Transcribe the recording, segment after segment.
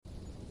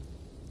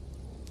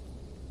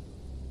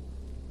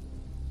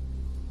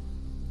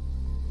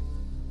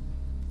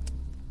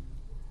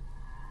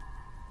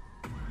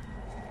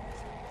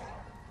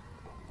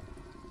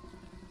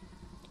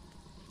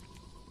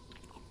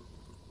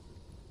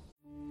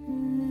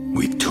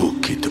We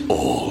took it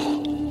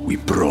all. We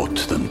brought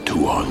them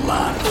to our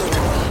land.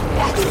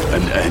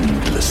 An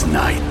endless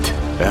night,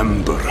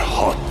 ember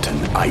hot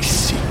and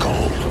icy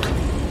cold.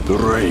 The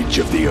rage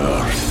of the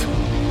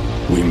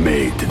earth. We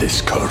made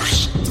this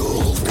curse.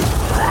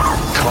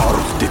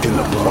 Carved it in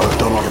the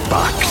blood on our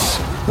backs.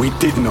 We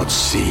did not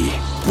see.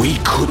 We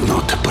could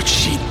not, but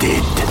she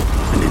did.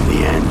 And in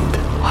the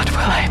end... What will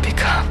I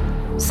become?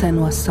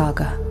 Senua's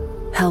Saga.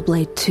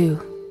 Hellblade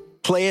 2.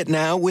 Play it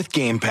now with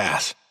Game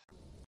Pass.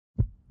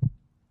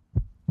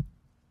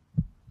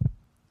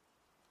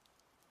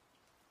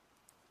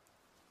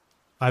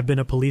 I've been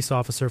a police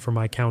officer for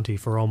my county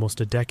for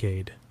almost a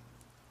decade.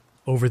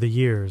 Over the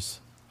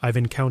years, I've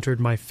encountered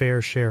my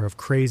fair share of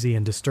crazy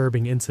and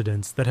disturbing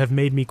incidents that have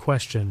made me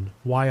question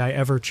why I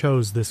ever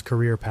chose this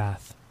career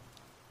path.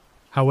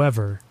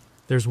 However,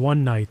 there's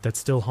one night that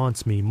still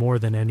haunts me more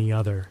than any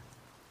other.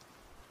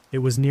 It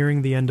was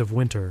nearing the end of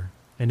winter,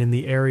 and in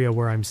the area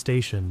where I'm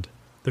stationed,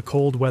 the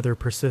cold weather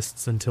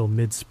persists until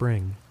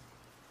mid-spring.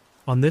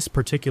 On this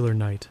particular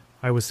night,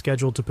 I was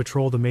scheduled to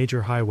patrol the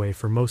major highway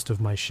for most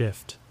of my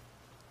shift.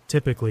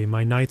 Typically,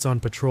 my nights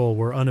on patrol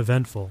were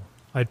uneventful.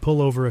 I'd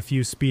pull over a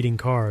few speeding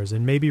cars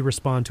and maybe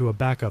respond to a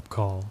backup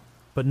call,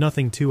 but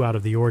nothing too out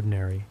of the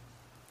ordinary.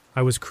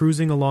 I was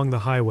cruising along the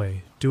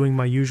highway, doing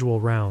my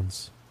usual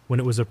rounds, when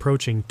it was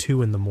approaching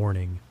 2 in the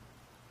morning.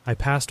 I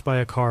passed by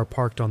a car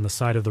parked on the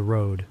side of the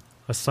road,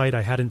 a sight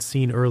I hadn't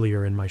seen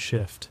earlier in my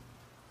shift.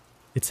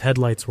 Its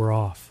headlights were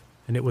off,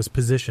 and it was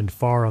positioned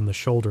far on the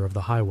shoulder of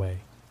the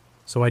highway,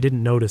 so I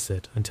didn't notice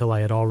it until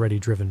I had already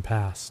driven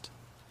past.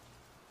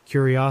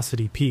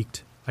 Curiosity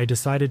piqued, I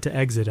decided to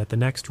exit at the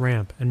next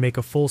ramp and make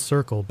a full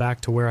circle back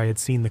to where I had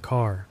seen the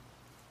car.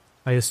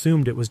 I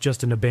assumed it was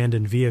just an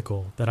abandoned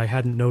vehicle that I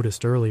hadn't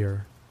noticed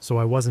earlier, so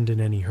I wasn't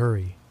in any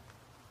hurry.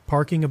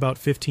 Parking about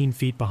 15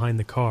 feet behind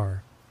the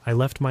car, I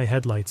left my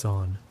headlights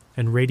on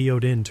and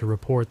radioed in to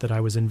report that I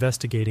was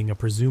investigating a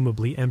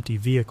presumably empty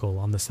vehicle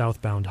on the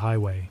southbound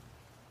highway.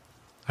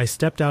 I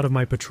stepped out of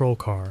my patrol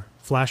car,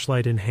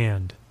 flashlight in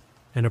hand,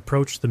 and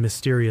approached the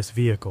mysterious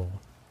vehicle.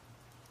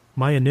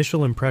 My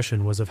initial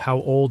impression was of how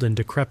old and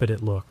decrepit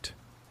it looked.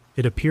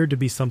 It appeared to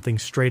be something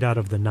straight out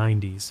of the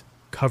 90s,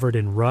 covered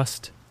in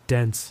rust,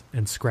 dents,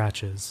 and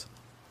scratches.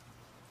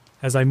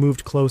 As I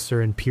moved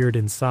closer and peered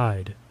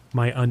inside,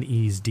 my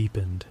unease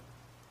deepened.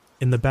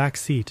 In the back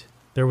seat,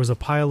 there was a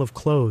pile of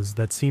clothes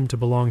that seemed to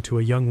belong to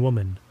a young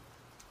woman,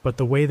 but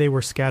the way they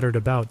were scattered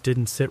about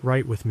didn't sit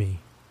right with me.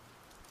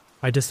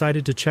 I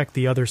decided to check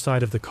the other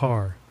side of the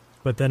car,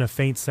 but then a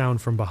faint sound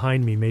from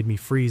behind me made me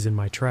freeze in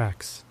my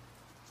tracks.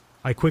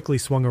 I quickly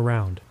swung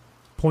around,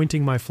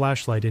 pointing my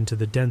flashlight into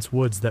the dense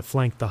woods that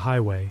flanked the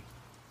highway.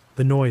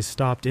 The noise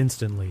stopped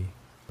instantly,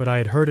 but I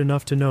had heard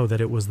enough to know that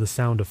it was the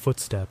sound of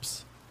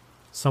footsteps.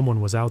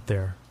 Someone was out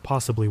there,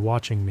 possibly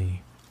watching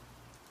me.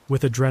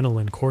 With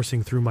adrenaline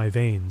coursing through my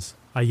veins,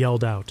 I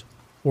yelled out,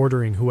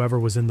 ordering whoever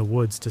was in the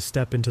woods to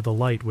step into the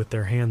light with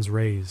their hands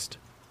raised.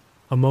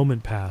 A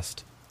moment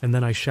passed, and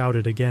then I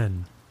shouted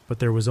again, but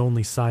there was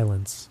only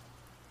silence.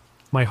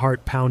 My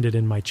heart pounded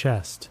in my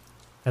chest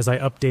as I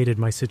updated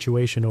my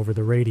situation over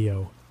the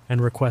radio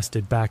and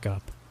requested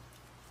backup.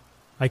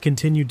 I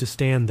continued to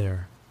stand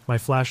there, my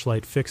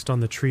flashlight fixed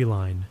on the tree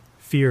line,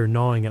 fear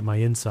gnawing at my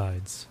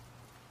insides.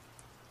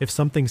 If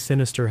something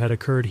sinister had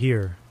occurred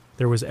here,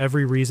 there was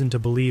every reason to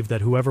believe that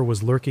whoever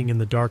was lurking in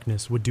the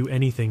darkness would do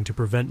anything to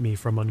prevent me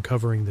from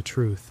uncovering the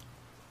truth.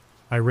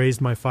 I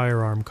raised my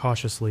firearm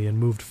cautiously and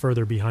moved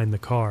further behind the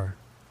car,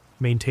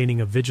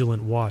 maintaining a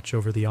vigilant watch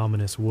over the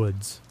ominous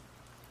woods.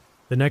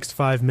 The next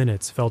 5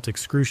 minutes felt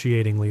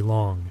excruciatingly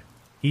long,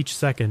 each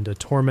second a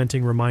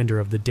tormenting reminder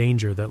of the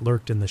danger that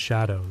lurked in the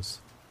shadows.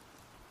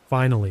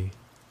 Finally,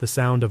 the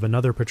sound of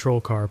another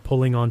patrol car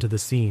pulling onto the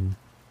scene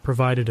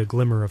provided a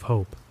glimmer of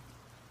hope.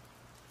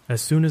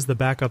 As soon as the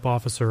backup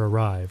officer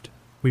arrived,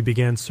 we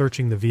began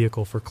searching the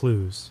vehicle for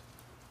clues.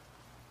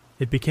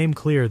 It became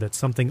clear that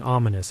something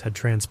ominous had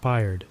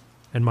transpired,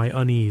 and my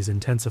unease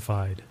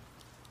intensified.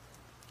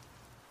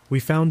 We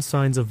found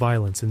signs of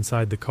violence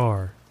inside the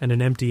car and an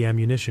empty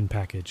ammunition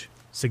package,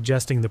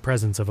 suggesting the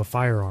presence of a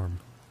firearm.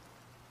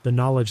 The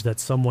knowledge that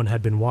someone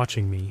had been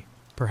watching me,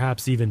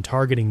 perhaps even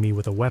targeting me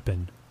with a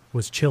weapon,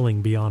 was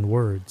chilling beyond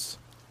words.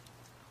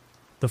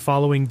 The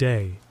following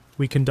day,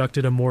 we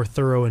conducted a more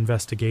thorough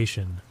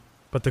investigation,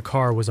 but the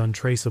car was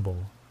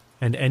untraceable,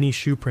 and any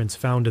shoe prints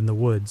found in the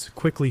woods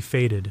quickly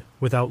faded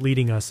without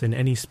leading us in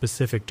any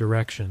specific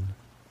direction.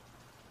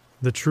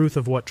 The truth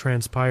of what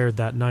transpired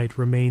that night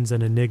remains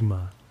an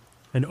enigma,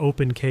 an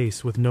open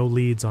case with no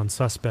leads on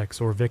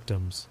suspects or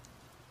victims.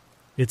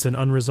 It's an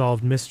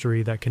unresolved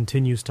mystery that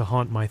continues to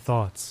haunt my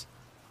thoughts,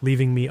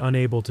 leaving me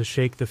unable to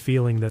shake the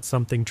feeling that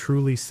something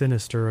truly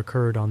sinister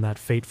occurred on that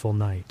fateful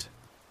night.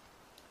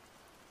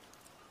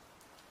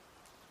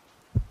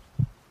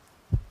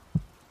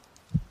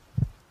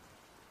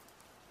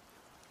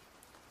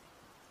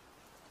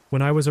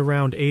 When I was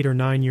around 8 or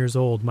 9 years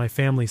old, my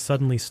family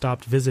suddenly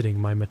stopped visiting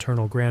my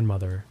maternal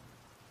grandmother.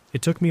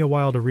 It took me a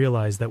while to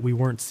realize that we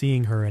weren't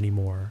seeing her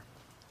anymore.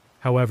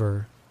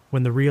 However,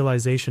 When the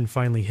realization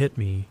finally hit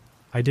me,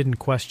 I didn't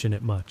question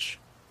it much.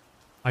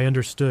 I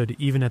understood,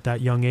 even at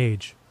that young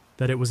age,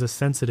 that it was a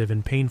sensitive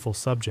and painful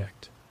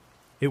subject.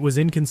 It was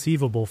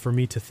inconceivable for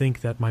me to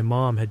think that my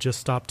mom had just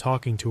stopped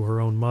talking to her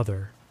own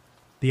mother.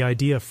 The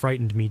idea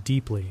frightened me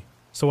deeply,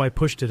 so I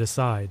pushed it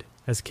aside,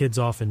 as kids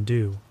often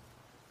do.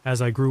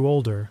 As I grew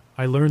older,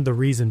 I learned the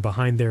reason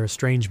behind their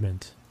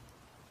estrangement.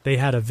 They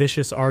had a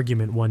vicious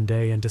argument one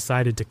day and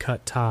decided to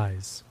cut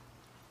ties.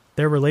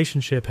 Their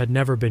relationship had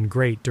never been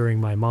great during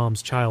my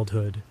mom's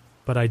childhood,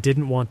 but I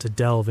didn't want to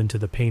delve into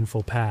the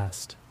painful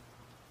past.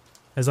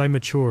 As I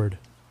matured,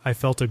 I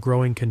felt a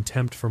growing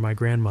contempt for my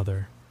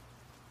grandmother.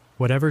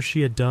 Whatever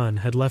she had done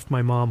had left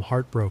my mom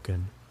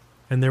heartbroken,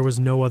 and there was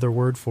no other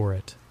word for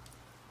it.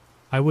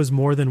 I was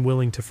more than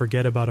willing to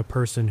forget about a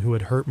person who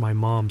had hurt my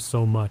mom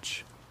so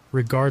much,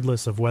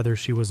 regardless of whether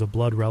she was a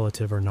blood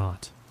relative or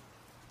not.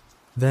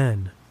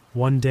 Then,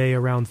 one day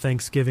around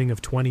Thanksgiving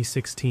of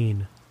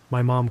 2016,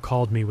 my mom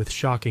called me with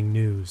shocking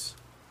news.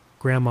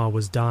 Grandma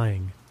was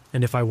dying,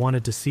 and if I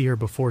wanted to see her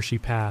before she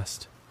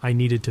passed, I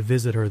needed to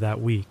visit her that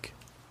week.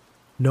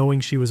 Knowing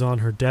she was on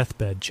her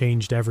deathbed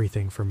changed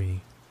everything for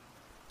me.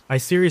 I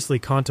seriously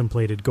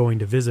contemplated going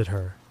to visit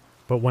her,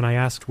 but when I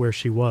asked where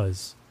she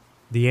was,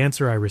 the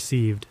answer I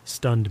received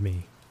stunned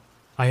me.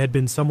 I had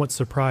been somewhat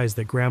surprised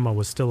that Grandma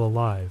was still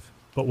alive,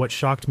 but what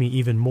shocked me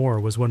even more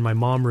was when my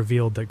mom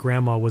revealed that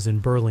Grandma was in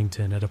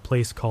Burlington at a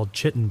place called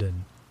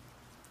Chittenden.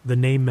 The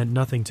name meant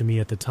nothing to me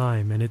at the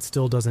time, and it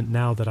still doesn't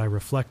now that I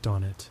reflect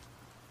on it.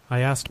 I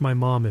asked my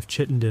mom if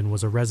Chittenden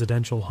was a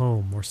residential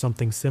home or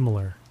something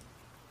similar.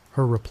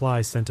 Her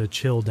reply sent a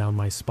chill down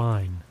my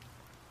spine.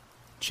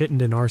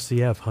 Chittenden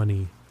RCF,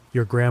 honey.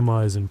 Your grandma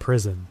is in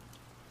prison.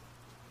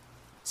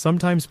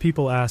 Sometimes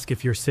people ask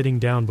if you're sitting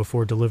down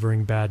before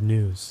delivering bad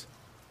news.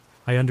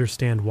 I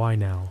understand why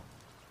now.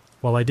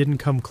 While I didn't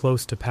come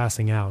close to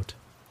passing out,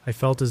 I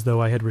felt as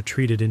though I had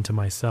retreated into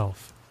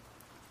myself.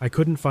 I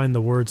couldn't find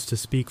the words to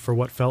speak for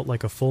what felt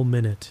like a full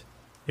minute.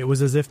 It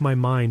was as if my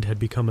mind had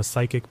become a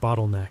psychic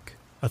bottleneck,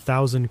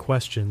 1,000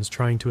 questions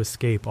trying to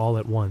escape all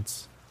at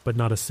once, but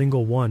not a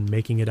single one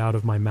making it out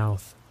of my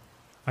mouth.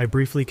 I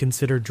briefly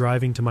considered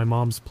driving to my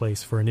mom's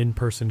place for an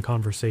in-person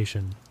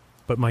conversation,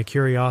 but my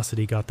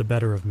curiosity got the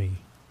better of me.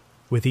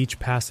 With each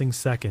passing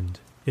second,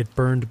 it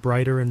burned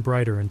brighter and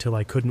brighter until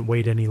I couldn't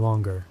wait any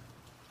longer.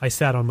 I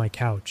sat on my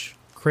couch,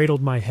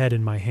 cradled my head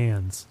in my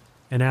hands,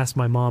 and asked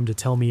my mom to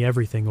tell me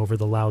everything over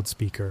the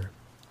loudspeaker.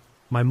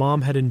 My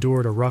mom had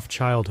endured a rough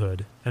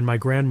childhood, and my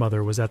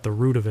grandmother was at the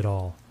root of it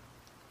all.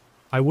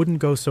 I wouldn't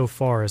go so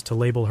far as to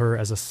label her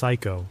as a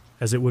psycho,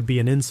 as it would be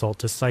an insult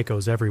to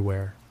psychos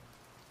everywhere.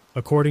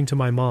 According to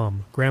my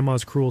mom,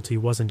 Grandma's cruelty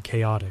wasn't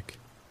chaotic.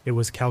 It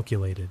was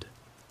calculated.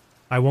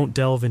 I won't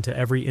delve into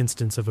every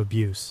instance of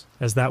abuse,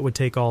 as that would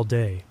take all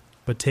day,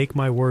 but take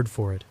my word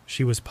for it,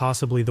 she was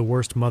possibly the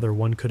worst mother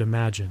one could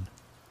imagine.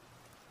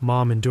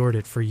 Mom endured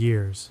it for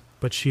years,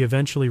 but she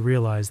eventually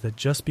realized that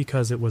just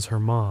because it was her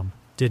mom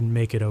didn't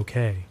make it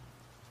okay.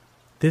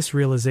 This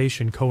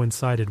realization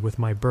coincided with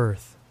my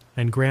birth,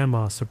 and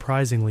Grandma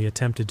surprisingly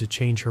attempted to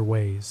change her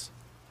ways.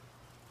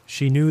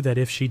 She knew that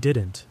if she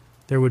didn't,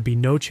 there would be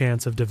no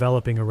chance of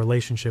developing a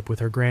relationship with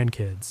her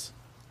grandkids.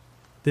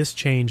 This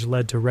change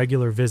led to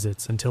regular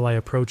visits until I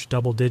approached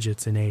double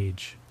digits in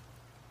age.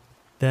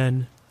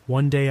 Then,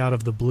 one day out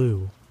of the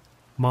blue,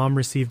 Mom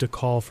received a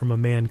call from a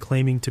man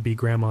claiming to be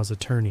Grandma's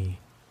attorney.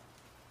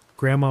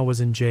 Grandma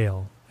was in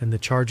jail, and the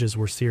charges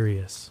were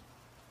serious.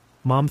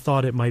 Mom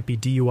thought it might be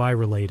DUI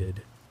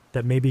related,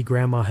 that maybe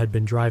Grandma had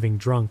been driving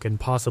drunk and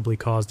possibly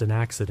caused an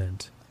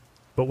accident.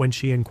 But when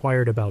she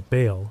inquired about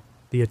bail,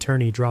 the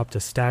attorney dropped a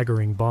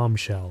staggering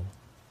bombshell.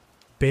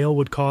 Bail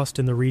would cost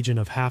in the region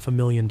of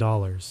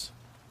 $500,000.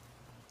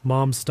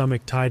 Mom's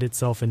stomach tied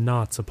itself in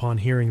knots upon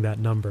hearing that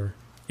number,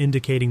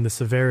 indicating the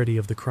severity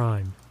of the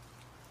crime.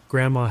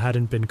 Grandma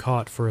hadn't been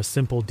caught for a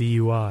simple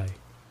DUI.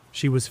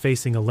 She was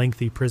facing a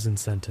lengthy prison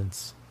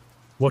sentence.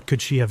 What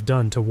could she have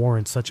done to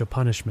warrant such a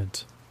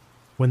punishment?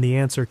 When the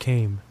answer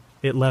came,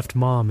 it left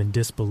Mom in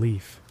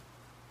disbelief.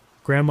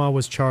 Grandma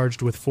was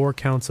charged with 4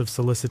 counts of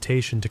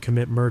solicitation to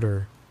commit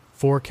murder,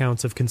 4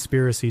 counts of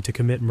conspiracy to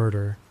commit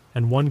murder,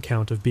 and 1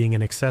 count of being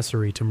an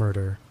accessory to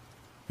murder.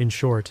 In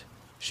short,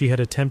 she had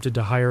attempted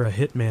to hire a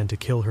hitman to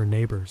kill her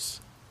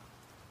neighbors.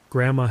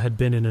 Grandma had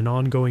been in an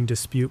ongoing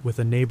dispute with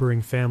a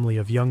neighboring family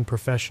of young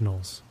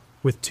professionals,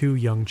 with 2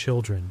 young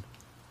children.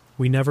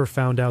 We never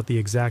found out the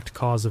exact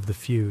cause of the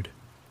feud,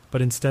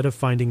 but instead of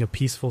finding a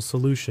peaceful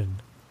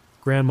solution,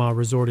 Grandma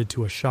resorted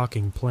to a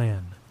shocking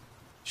plan.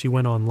 She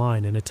went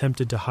online and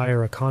attempted to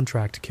hire a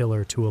contract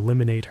killer to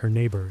eliminate her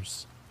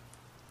neighbors.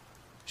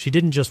 She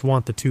didn't just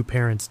want the 2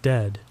 parents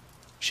dead,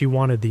 she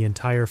wanted the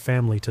entire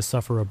family to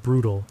suffer a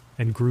brutal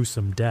and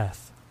gruesome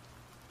death.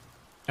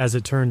 As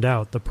it turned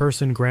out, the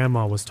person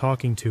Grandma was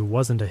talking to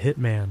wasn't a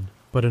hitman,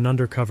 but an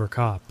undercover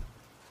cop.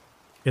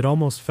 It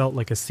almost felt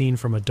like a scene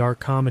from a dark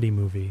comedy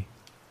movie.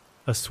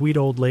 A sweet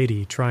old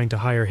lady trying to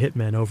hire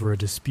hitmen over a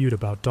dispute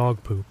about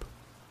dog poop.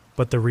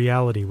 But the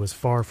reality was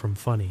far from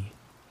funny.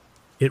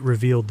 It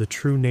revealed the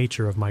true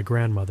nature of my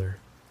grandmother,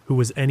 who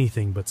was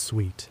anything but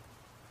sweet.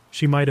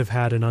 She might have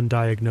had an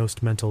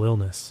undiagnosed mental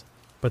illness,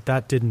 but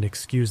that didn't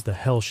excuse the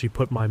hell she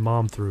put my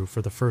mom through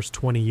for the first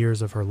 20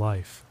 years of her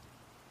life.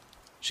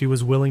 She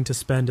was willing to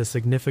spend a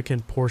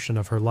significant portion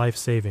of her life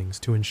savings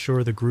to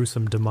ensure the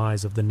gruesome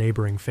demise of the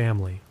neighboring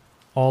family,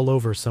 all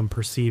over some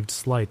perceived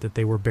slight that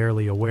they were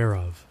barely aware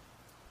of.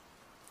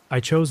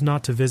 I chose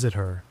not to visit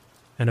her,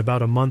 and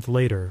about a month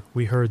later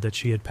we heard that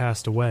she had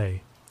passed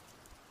away.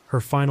 Her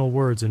final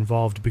words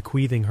involved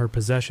bequeathing her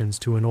possessions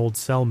to an old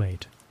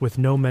cellmate, with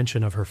no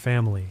mention of her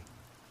family.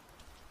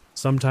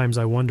 Sometimes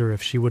I wonder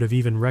if she would have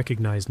even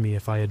recognized me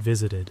if I had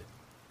visited.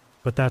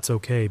 But that's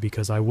okay,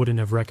 because I wouldn't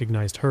have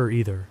recognized her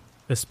either,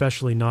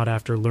 especially not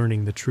after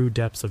learning the true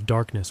depths of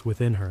darkness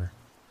within her.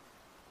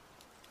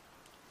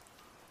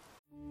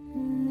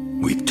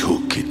 We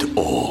took it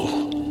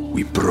all.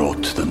 We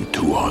brought them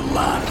to our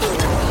land.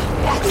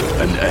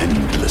 An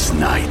endless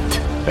night,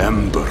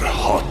 ember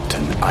hot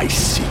and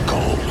icy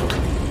cold.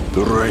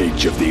 The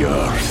rage of the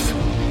earth.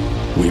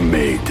 We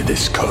made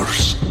this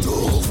curse.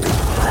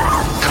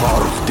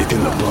 Carved it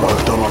in the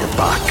blood on our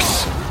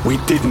backs. We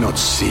did not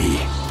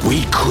see.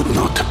 We could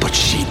not, but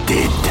she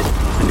did.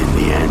 And in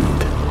the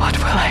end... What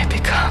will I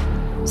become?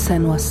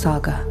 Senua's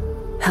Saga.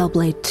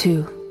 Hellblade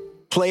 2.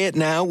 Play it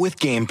now with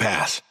Game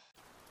Pass.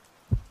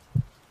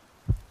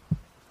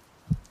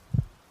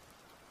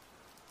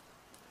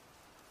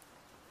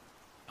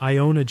 I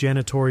own a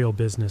janitorial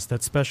business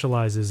that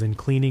specializes in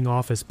cleaning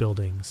office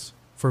buildings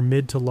for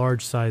mid to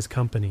large-size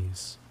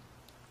companies.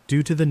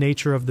 Due to the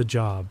nature of the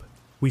job,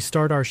 we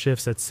start our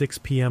shifts at 6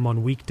 p.m.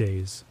 on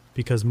weekdays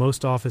because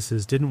most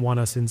offices didn't want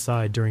us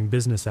inside during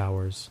business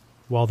hours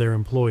while their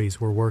employees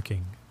were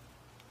working.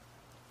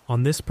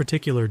 On this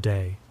particular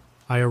day,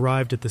 I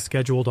arrived at the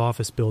scheduled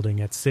office building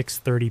at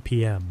 6:30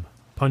 p.m.,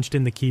 punched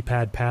in the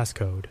keypad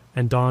passcode,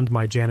 and donned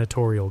my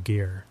janitorial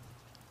gear.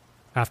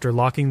 After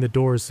locking the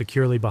doors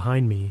securely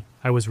behind me,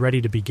 I was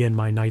ready to begin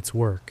my night's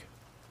work.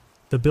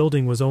 The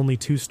building was only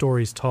 2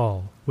 stories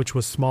tall, which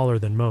was smaller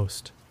than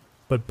most,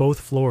 but both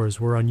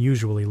floors were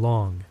unusually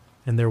long,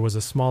 and there was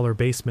a smaller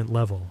basement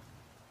level.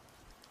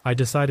 I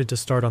decided to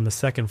start on the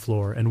second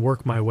floor and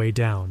work my way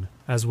down,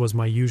 as was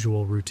my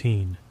usual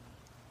routine.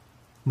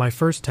 My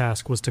first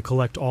task was to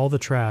collect all the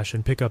trash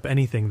and pick up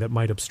anything that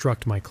might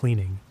obstruct my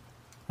cleaning.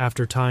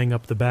 After tying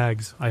up the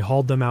bags, I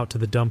hauled them out to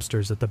the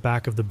dumpsters at the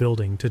back of the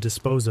building to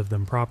dispose of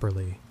them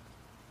properly.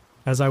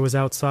 As I was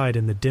outside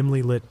in the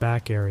dimly lit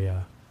back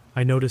area,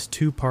 I noticed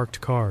 2 parked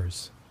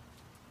cars.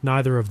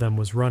 Neither of them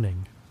was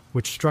running,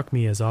 which struck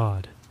me as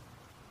odd.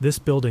 This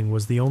building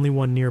was the only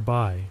one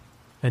nearby,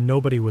 and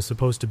nobody was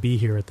supposed to be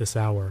here at this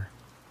hour.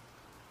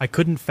 I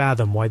couldn't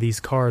fathom why these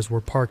cars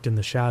were parked in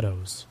the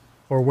shadows,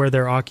 or where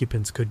their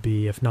occupants could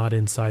be if not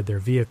inside their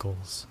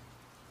vehicles.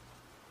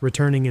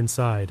 Returning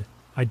inside,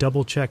 I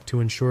double-checked to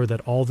ensure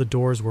that all the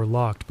doors were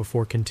locked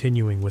before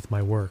continuing with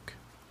my work.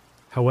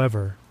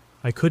 However,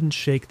 I couldn't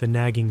shake the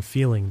nagging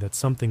feeling that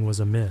something was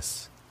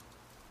amiss.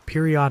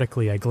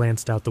 Periodically, I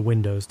glanced out the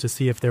windows to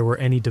see if there were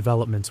any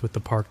developments with the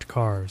parked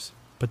cars,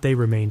 but they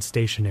remained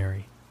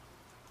stationary.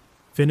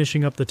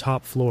 Finishing up the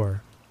top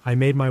floor, I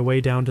made my way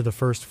down to the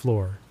first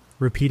floor,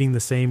 repeating the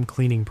same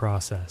cleaning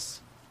process.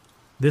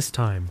 This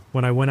time,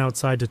 when I went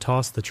outside to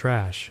toss the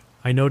trash,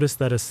 I noticed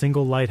that a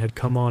single light had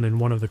come on in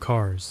one of the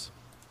cars.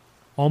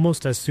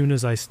 Almost as soon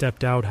as I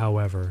stepped out,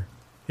 however,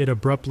 it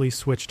abruptly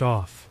switched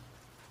off.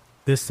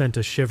 This sent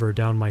a shiver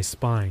down my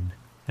spine,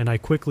 and I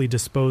quickly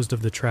disposed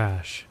of the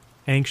trash,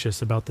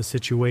 anxious about the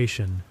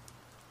situation.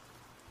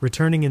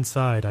 Returning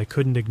inside, I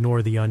couldn't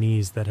ignore the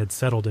unease that had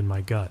settled in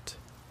my gut.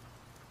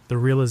 The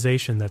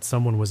realization that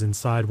someone was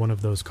inside one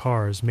of those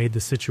cars made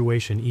the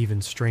situation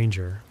even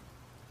stranger.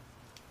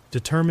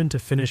 Determined to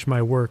finish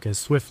my work as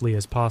swiftly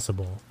as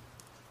possible,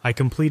 I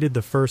completed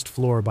the first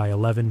floor by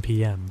 11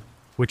 p.m.,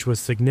 which was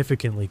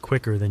significantly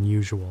quicker than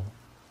usual.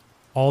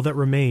 All that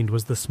remained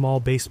was the small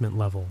basement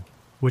level,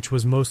 which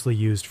was mostly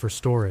used for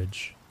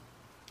storage.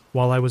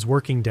 While I was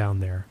working down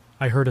there,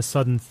 I heard a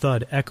sudden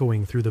thud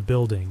echoing through the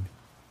building.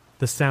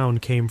 The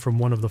sound came from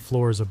one of the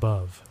floors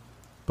above,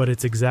 but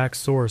its exact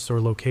source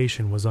or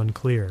location was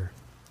unclear.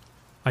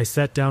 I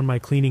set down my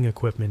cleaning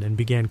equipment and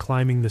began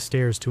climbing the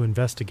stairs to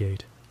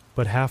investigate,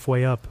 but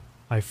halfway up,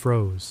 I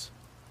froze.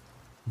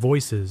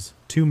 Voices,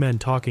 2 men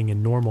talking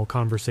in normal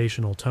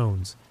conversational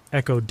tones,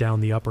 echoed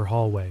down the upper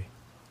hallway.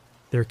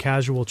 Their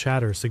casual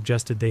chatter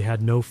suggested they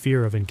had no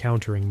fear of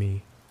encountering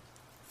me.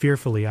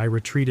 Fearfully, I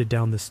retreated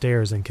down the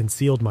stairs and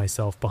concealed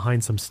myself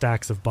behind some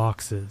stacks of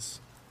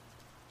boxes.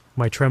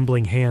 My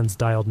trembling hands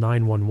dialed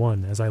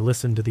 911 as I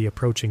listened to the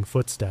approaching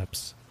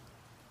footsteps.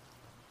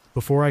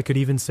 Before I could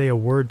even say a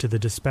word to the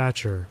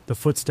dispatcher, the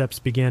footsteps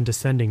began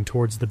descending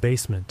towards the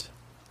basement.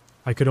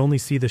 I could only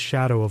see the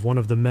shadow of one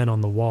of the men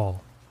on the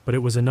wall, but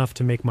it was enough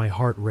to make my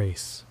heart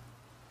race.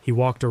 He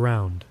walked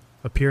around,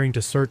 appearing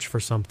to search for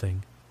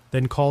something,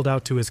 then called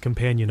out to his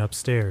companion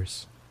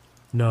upstairs.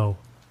 "No,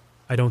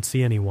 I don't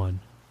see anyone.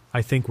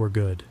 I think we're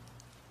good."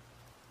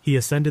 He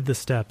ascended the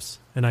steps,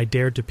 and I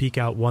dared to peek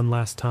out one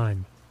last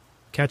time,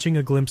 catching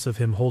a glimpse of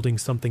him holding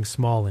something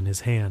small in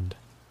his hand.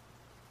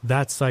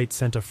 That sight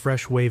sent a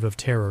fresh wave of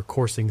terror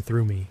coursing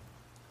through me.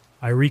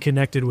 I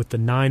reconnected with the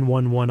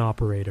 911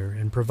 operator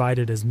and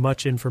provided as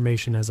much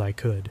information as I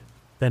could,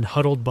 then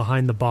huddled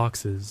behind the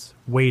boxes,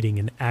 waiting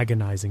in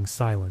agonizing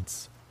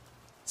silence.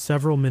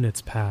 Several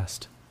minutes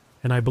passed,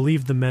 and I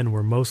believed the men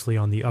were mostly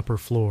on the upper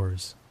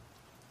floors.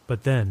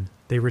 But then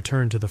they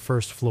returned to the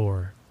first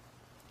floor.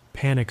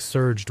 Panic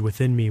surged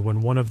within me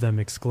when one of them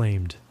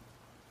exclaimed,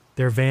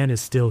 "Their van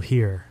is still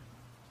here."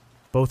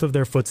 Both of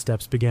their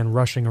footsteps began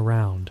rushing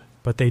around,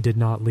 but they did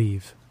not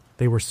leave.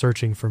 They were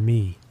searching for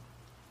me.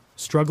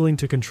 Struggling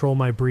to control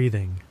my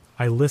breathing,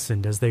 I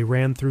listened as they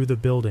ran through the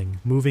building,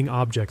 moving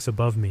objects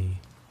above me.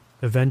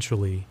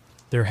 Eventually,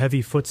 their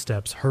heavy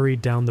footsteps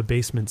hurried down the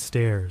basement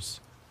stairs.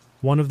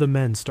 One of the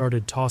men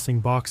started tossing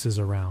boxes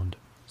around,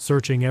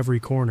 searching every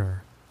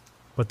corner,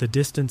 but the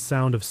distant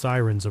sound of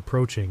sirens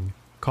approaching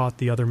caught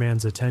the other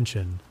man's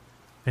attention,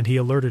 and he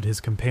alerted his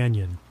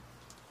companion.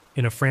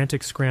 In a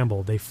frantic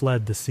scramble, they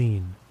fled the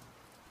scene.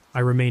 I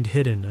remained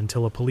hidden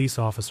until a police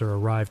officer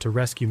arrived to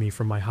rescue me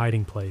from my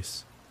hiding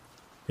place.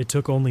 It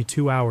took only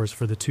 2 hours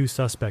for the 2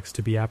 suspects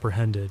to be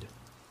apprehended.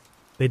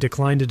 They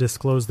declined to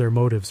disclose their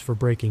motives for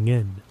breaking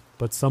in,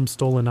 but some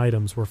stolen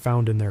items were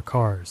found in their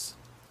cars.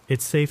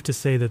 It's safe to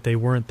say that they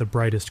weren't the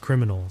brightest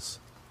criminals,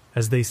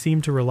 as they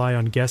seemed to rely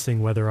on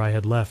guessing whether I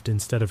had left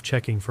instead of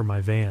checking for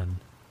my van.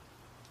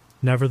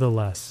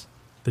 Nevertheless,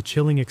 the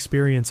chilling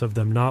experience of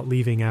them not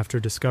leaving after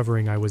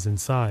discovering I was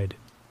inside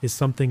is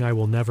something I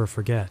will never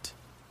forget.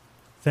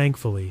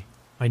 Thankfully,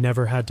 I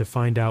never had to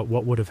find out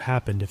what would have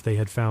happened if they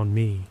had found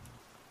me.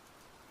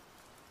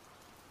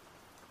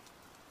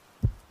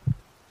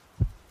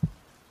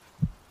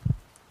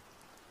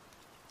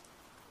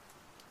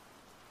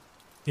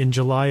 In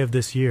July of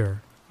this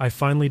year, I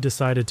finally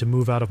decided to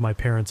move out of my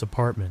parents'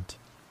 apartment,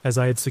 as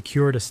I had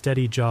secured a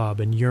steady job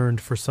and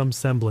yearned for some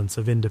semblance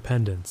of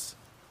independence.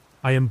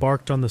 I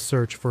embarked on the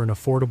search for an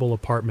affordable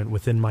apartment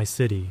within my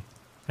city,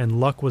 and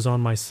luck was on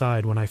my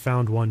side when I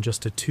found one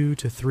just a 2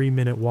 to 3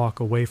 minute walk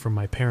away from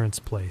my parents'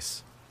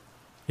 place.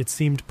 It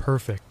seemed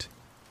perfect.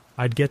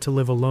 I'd get to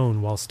live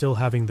alone while still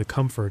having the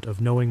comfort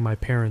of knowing my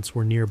parents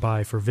were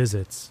nearby for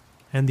visits,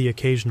 and the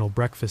occasional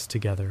breakfast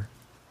together.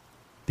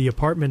 The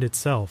apartment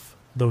itself,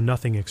 though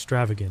nothing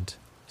extravagant,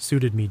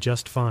 suited me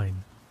just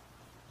fine.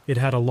 It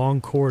had a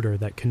long corridor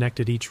that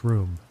connected each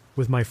room,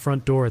 with my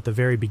front door at the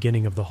very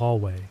beginning of the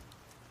hallway.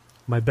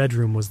 My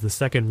bedroom was the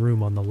second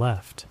room on the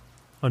left.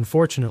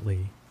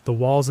 Unfortunately, the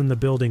walls in the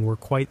building were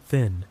quite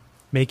thin,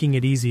 making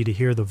it easy to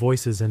hear the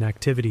voices and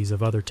activities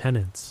of other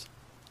tenants.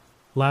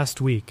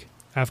 Last week,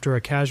 after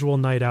a casual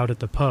night out at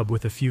the pub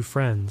with a few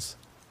friends,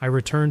 I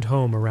returned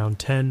home around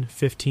 10,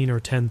 15, or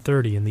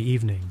 10:30 in the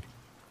evening.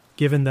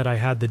 Given that I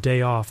had the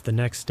day off the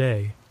next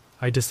day,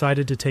 I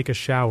decided to take a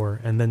shower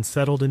and then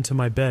settled into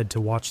my bed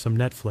to watch some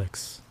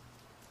Netflix.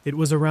 It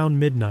was around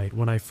midnight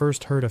when I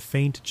first heard a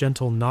faint,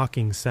 gentle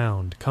knocking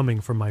sound coming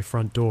from my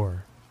front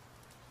door.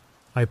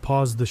 I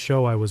paused the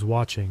show I was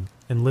watching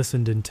and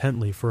listened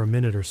intently for a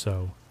minute or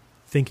so,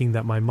 thinking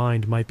that my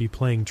mind might be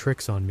playing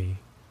tricks on me.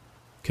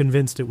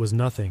 Convinced it was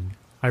nothing,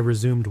 I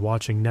resumed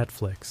watching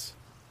Netflix.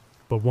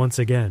 But once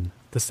again,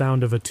 the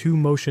sound of a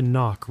 2-motion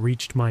knock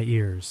reached my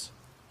ears.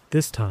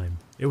 This time,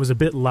 it was a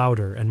bit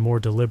louder and more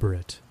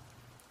deliberate.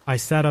 I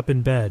sat up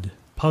in bed,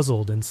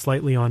 puzzled and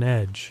slightly on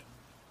edge.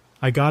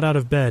 I got out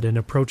of bed and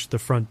approached the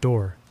front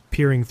door,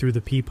 peering through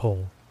the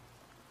peephole.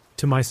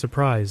 To my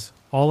surprise,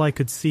 all I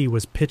could see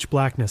was pitch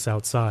blackness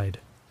outside.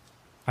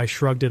 I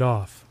shrugged it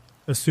off,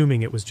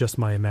 assuming it was just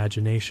my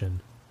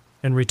imagination,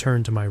 and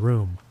returned to my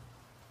room.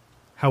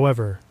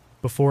 However,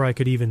 before I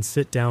could even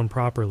sit down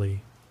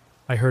properly,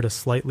 I heard a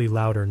slightly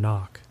louder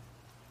knock.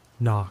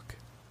 Knock,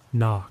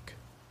 knock.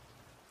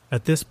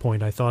 At this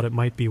point, I thought it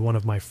might be one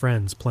of my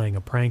friends playing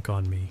a prank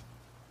on me.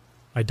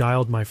 I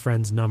dialed my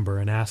friend's number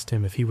and asked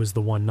him if he was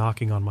the one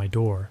knocking on my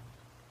door.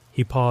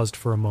 He paused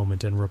for a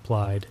moment and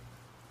replied,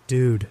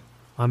 "Dude,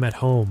 I'm at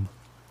home.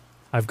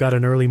 I've got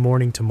an early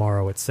morning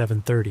tomorrow at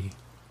 7:30.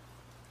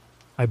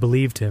 I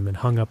believed him and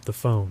hung up the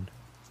phone.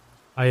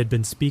 I had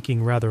been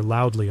speaking rather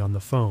loudly on the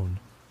phone,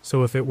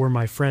 so if it were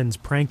my friends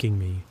pranking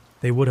me,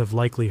 they would have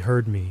likely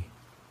heard me.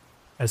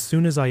 As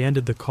soon as I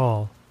ended the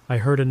call, I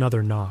heard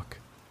another knock.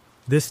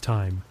 This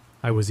time,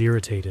 I was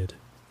irritated.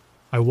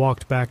 I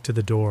walked back to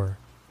the door,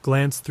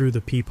 glanced through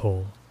the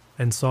peephole,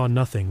 and saw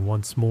nothing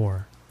once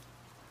more.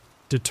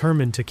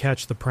 Determined to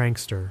catch the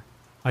prankster,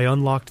 I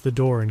unlocked the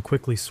door and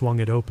quickly swung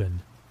it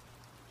open.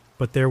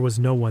 But there was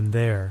no one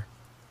there.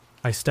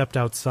 I stepped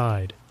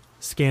outside,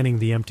 scanning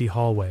the empty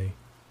hallway,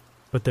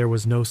 but there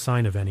was no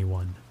sign of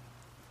anyone.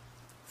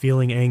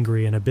 Feeling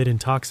angry and a bit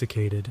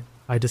intoxicated,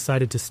 I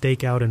decided to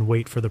stake out and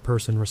wait for the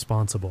person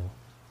responsible.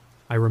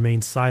 I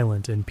remained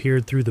silent and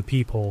peered through the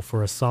peephole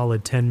for a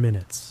solid 10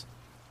 minutes.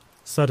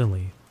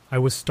 Suddenly, I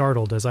was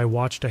startled as I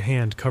watched a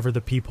hand cover the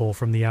peephole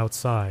from the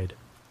outside,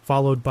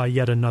 followed by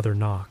yet another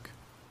knock.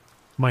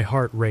 My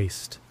heart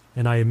raced,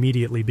 and I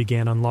immediately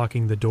began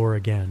unlocking the door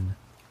again.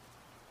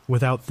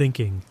 Without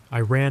thinking,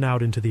 I ran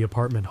out into the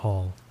apartment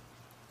hall.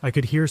 I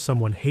could hear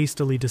someone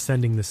hastily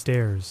descending the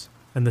stairs,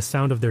 and the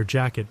sound of their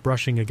jacket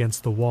brushing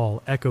against the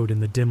wall echoed in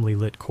the dimly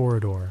lit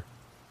corridor.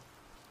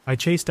 I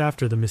chased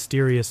after the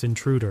mysterious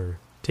intruder,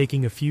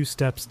 taking a few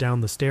steps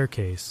down the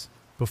staircase,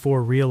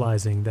 before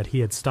realizing that he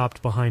had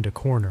stopped behind a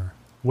corner,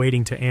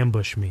 waiting to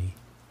ambush me.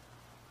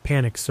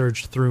 Panic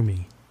surged through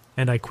me,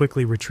 and I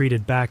quickly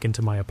retreated back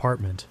into my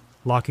apartment,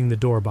 locking the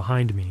door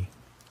behind me.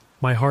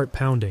 My heart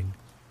pounding,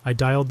 I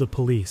dialed the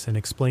police and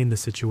explained the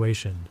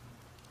situation.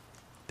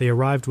 They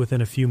arrived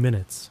within a few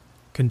minutes,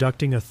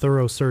 conducting a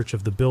thorough search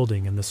of the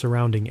building and the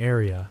surrounding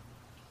area,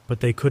 but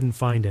they couldn't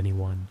find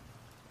anyone.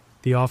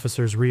 The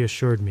officers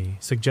reassured me,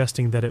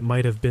 suggesting that it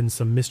might have been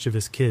some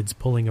mischievous kids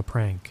pulling a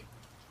prank.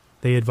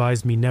 They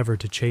advised me never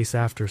to chase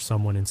after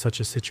someone in such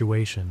a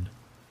situation.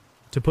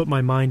 To put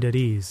my mind at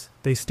ease,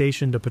 they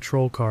stationed a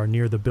patrol car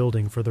near the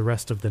building for the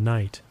rest of the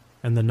night,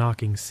 and the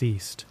knocking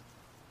ceased.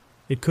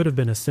 It could have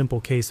been a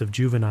simple case of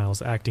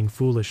juveniles acting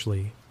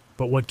foolishly,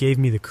 but what gave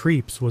me the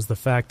creeps was the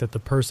fact that the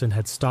person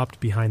had stopped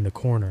behind the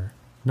corner,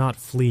 not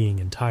fleeing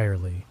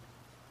entirely.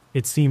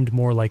 It seemed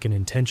more like an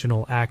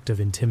intentional act of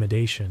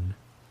intimidation.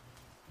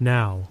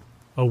 Now,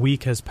 a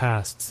week has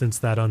passed since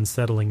that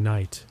unsettling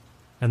night,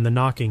 and the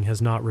knocking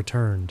has not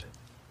returned.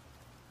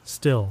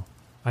 Still,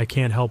 I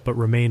can't help but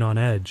remain on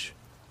edge,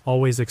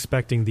 always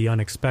expecting the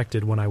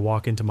unexpected when I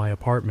walk into my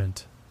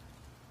apartment.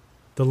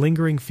 The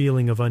lingering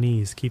feeling of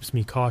unease keeps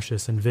me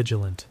cautious and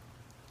vigilant,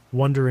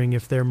 wondering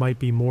if there might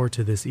be more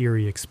to this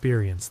eerie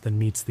experience than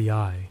meets the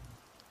eye.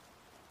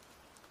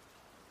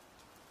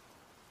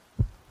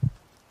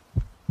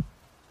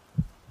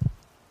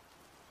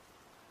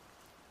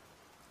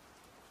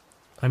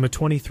 I'm a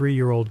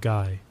 23-year-old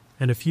guy,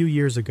 and a few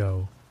years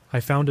ago, I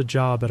found a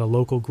job at a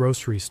local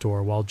grocery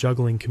store while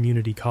juggling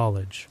community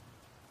college.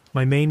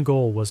 My main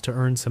goal was to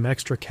earn some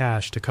extra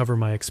cash to cover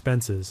my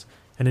expenses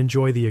and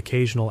enjoy the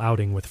occasional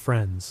outing with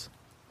friends.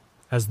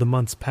 As the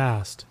months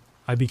passed,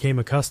 I became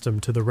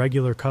accustomed to the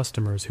regular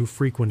customers who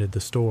frequented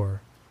the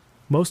store.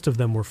 Most of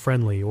them were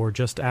friendly or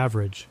just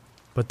average,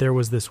 but there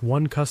was this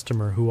one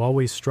customer who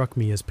always struck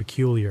me as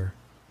peculiar.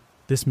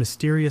 This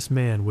mysterious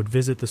man would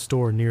visit the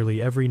store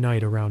nearly every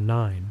night around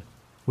 9,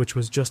 which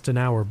was just an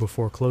hour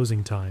before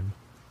closing time.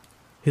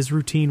 His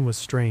routine was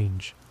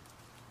strange.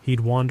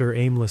 He'd wander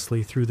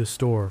aimlessly through the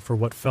store for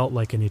what felt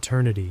like an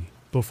eternity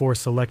before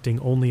selecting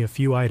only a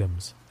few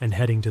items and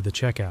heading to the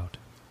checkout.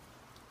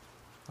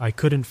 I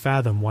couldn't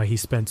fathom why he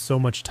spent so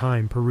much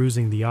time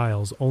perusing the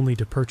aisles only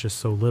to purchase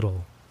so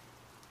little.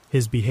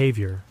 His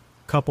behavior,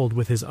 coupled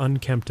with his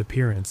unkempt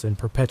appearance and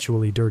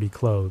perpetually dirty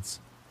clothes,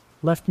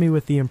 left me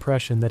with the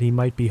impression that he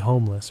might be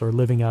homeless or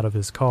living out of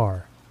his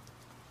car.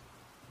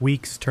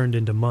 Weeks turned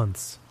into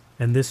months,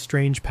 and this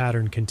strange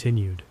pattern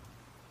continued.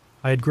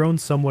 I had grown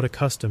somewhat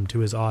accustomed to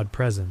his odd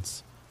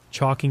presence,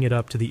 chalking it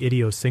up to the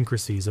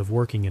idiosyncrasies of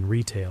working in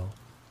retail.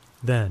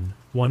 Then,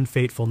 one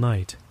fateful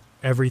night,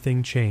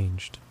 everything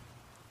changed.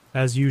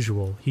 As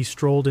usual, he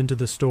strolled into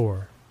the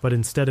store, but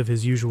instead of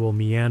his usual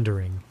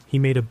meandering, he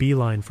made a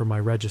beeline for my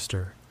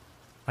register.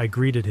 I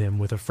greeted him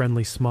with a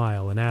friendly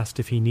smile and asked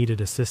if he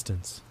needed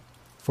assistance.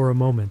 For a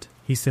moment,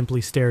 he simply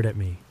stared at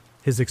me,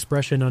 his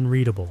expression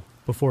unreadable,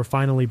 before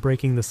finally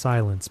breaking the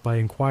silence by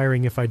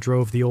inquiring if I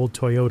drove the old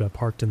Toyota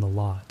parked in the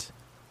lot.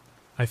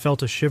 I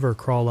felt a shiver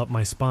crawl up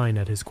my spine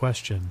at his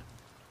question.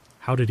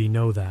 How did he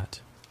know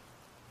that?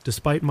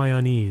 Despite my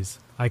unease,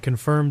 I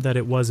confirmed that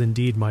it was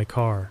indeed my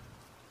car,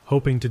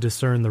 hoping to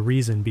discern the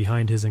reason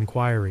behind his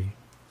inquiry.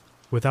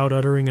 Without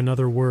uttering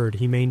another word,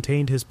 he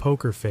maintained his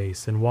poker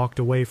face and walked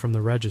away from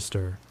the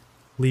register,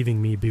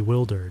 leaving me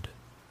bewildered.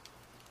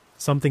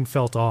 Something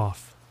felt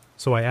off,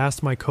 so I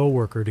asked my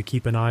coworker to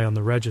keep an eye on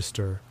the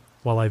register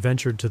while I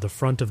ventured to the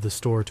front of the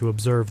store to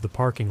observe the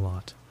parking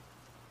lot.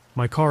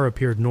 My car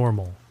appeared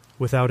normal,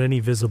 without any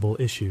visible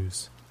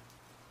issues.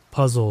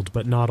 Puzzled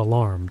but not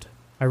alarmed,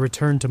 I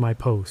returned to my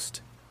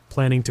post,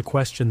 planning to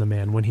question the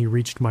man when he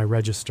reached my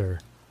register.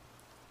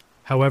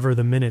 However,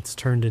 the minutes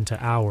turned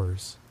into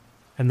hours,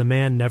 and the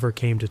man never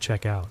came to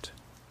check out.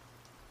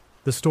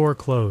 The store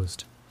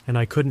closed, and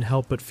I couldn't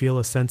help but feel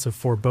a sense of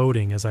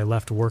foreboding as I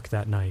left work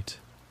that night.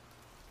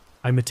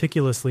 I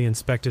meticulously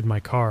inspected my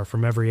car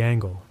from every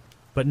angle,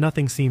 but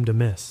nothing seemed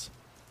amiss.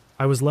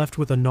 I was left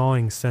with a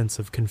gnawing sense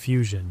of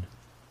confusion.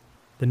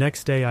 The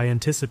next day I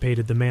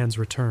anticipated the man's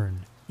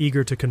return,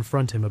 eager to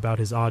confront him about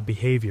his odd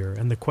behavior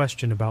and the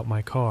question about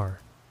my car.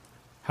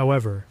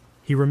 However,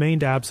 he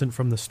remained absent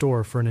from the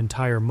store for an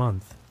entire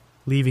month,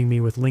 leaving me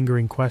with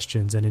lingering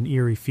questions and an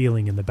eerie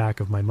feeling in the back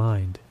of my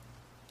mind.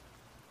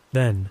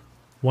 Then,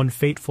 one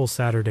fateful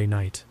Saturday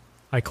night,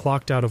 I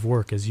clocked out of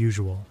work as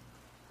usual.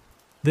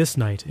 This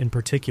night, in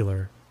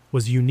particular,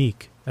 was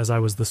unique as I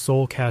was the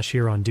sole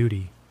cashier on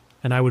duty,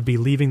 and I would be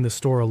leaving the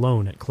store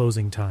alone at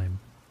closing time.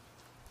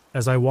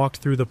 As I walked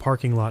through the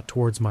parking lot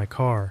towards my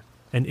car,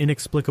 an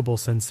inexplicable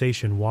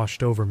sensation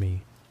washed over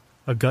me,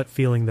 a gut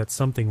feeling that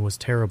something was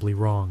terribly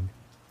wrong.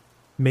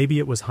 Maybe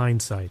it was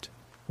hindsight,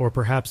 or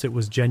perhaps it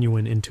was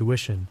genuine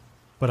intuition,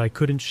 but I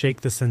couldn't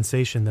shake the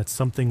sensation that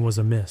something was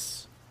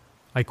amiss.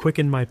 I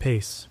quickened my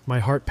pace, my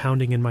heart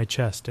pounding in my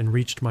chest, and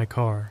reached my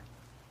car.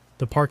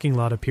 The parking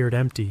lot appeared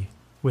empty,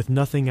 with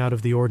nothing out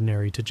of the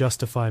ordinary to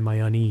justify my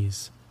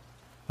unease.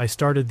 I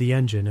started the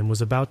engine and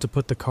was about to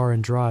put the car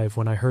in drive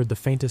when I heard the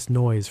faintest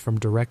noise from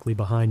directly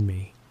behind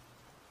me.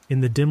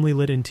 In the dimly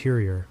lit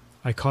interior,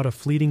 I caught a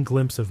fleeting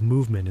glimpse of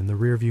movement in the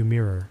rearview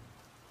mirror.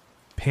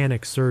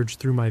 Panic surged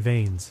through my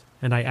veins,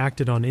 and I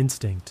acted on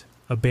instinct,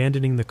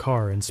 abandoning the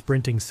car and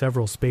sprinting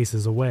several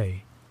spaces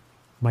away.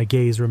 My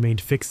gaze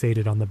remained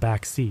fixated on the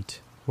back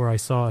seat, where I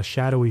saw a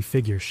shadowy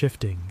figure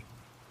shifting.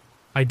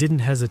 I didn't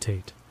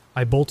hesitate.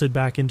 I bolted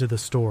back into the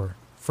store,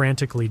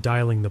 frantically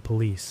dialing the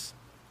police.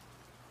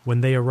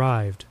 When they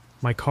arrived,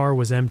 my car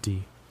was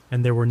empty,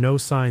 and there were no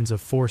signs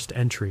of forced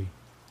entry.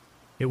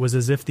 It was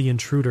as if the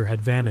intruder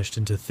had vanished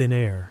into thin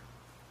air.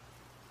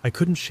 I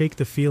couldn't shake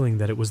the feeling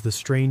that it was the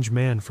strange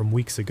man from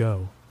weeks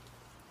ago.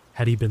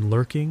 Had he been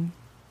lurking,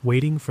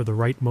 waiting for the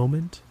right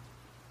moment?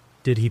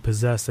 Did he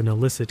possess an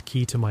illicit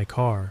key to my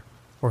car,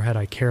 or had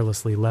I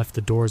carelessly left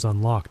the doors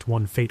unlocked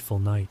one fateful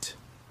night?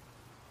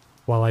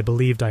 While I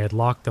believed I had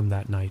locked them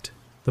that night,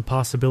 the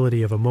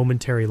possibility of a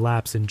momentary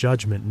lapse in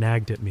judgment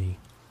nagged at me.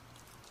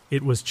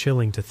 It was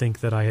chilling to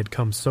think that I had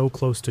come so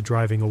close to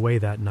driving away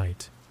that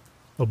night,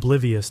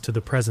 oblivious to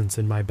the presence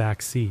in my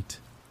back seat.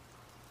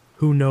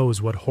 Who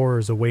knows what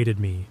horrors awaited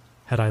me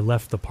had I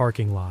left the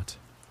parking lot?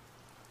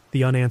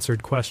 The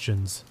unanswered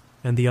questions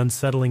and the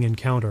unsettling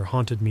encounter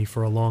haunted me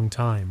for a long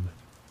time,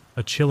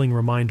 a chilling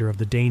reminder of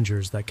the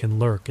dangers that can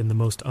lurk in the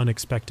most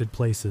unexpected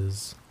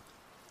places.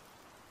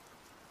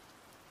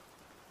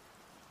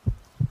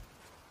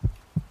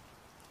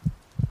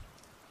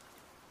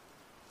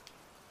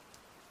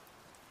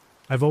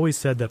 I've always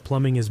said that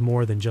plumbing is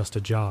more than just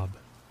a job.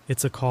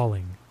 It's a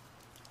calling.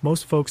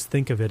 Most folks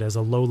think of it as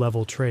a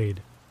low-level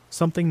trade,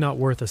 something not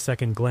worth a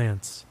second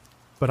glance.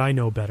 But I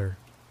know better.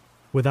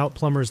 Without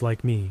plumbers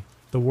like me,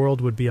 the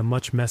world would be a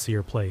much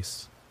messier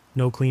place.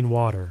 No clean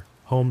water,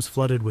 homes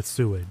flooded with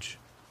sewage.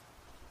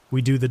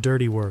 We do the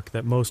dirty work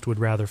that most would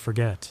rather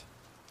forget.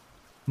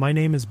 My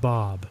name is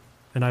Bob,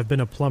 and I've been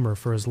a plumber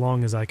for as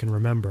long as I can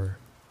remember.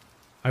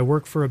 I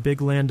work for a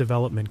big land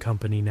development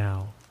company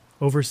now,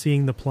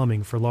 overseeing the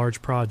plumbing for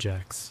large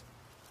projects.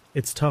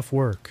 It's tough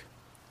work,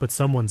 but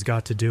someone's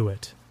got to do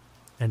it.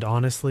 And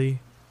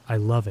honestly, I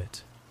love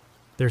it.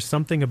 There's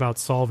something about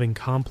solving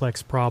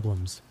complex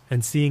problems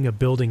and seeing a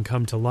building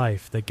come to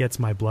life that gets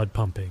my blood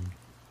pumping.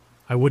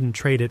 I wouldn't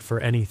trade it for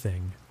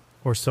anything,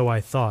 or so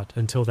I thought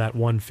until that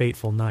one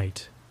fateful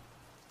night.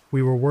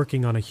 We were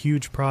working on a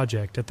huge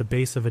project at the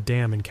base of a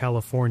dam in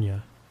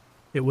California.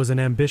 It was an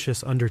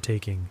ambitious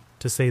undertaking,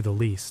 to say the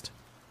least.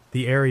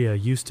 The area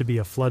used to be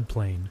a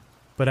floodplain,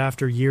 but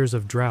after years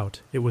of drought,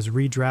 it was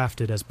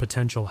redrafted as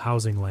potential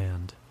housing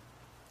land.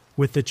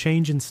 With the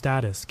change in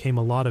status came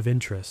a lot of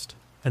interest,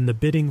 and the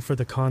bidding for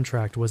the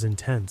contract was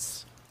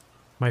intense.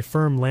 My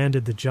firm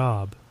landed the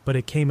job, but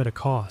it came at a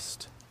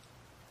cost.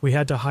 We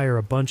had to hire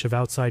a bunch of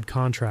outside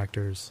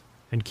contractors,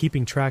 and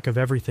keeping track of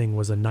everything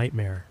was a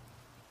nightmare.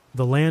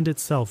 The land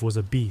itself was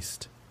a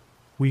beast.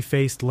 We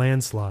faced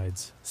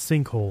landslides,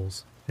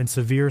 sinkholes, and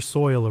severe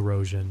soil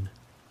erosion.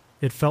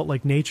 It felt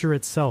like nature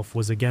itself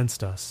was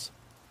against us.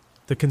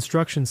 The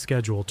construction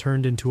schedule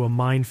turned into a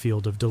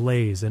minefield of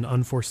delays and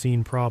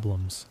unforeseen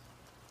problems.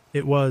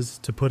 It was,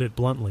 to put it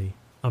bluntly,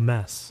 a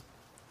mess.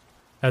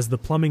 As the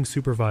plumbing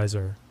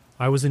supervisor,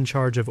 I was in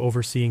charge of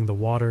overseeing the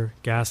water,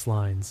 gas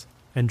lines,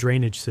 and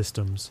drainage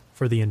systems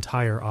for the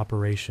entire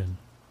operation.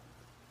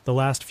 The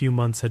last few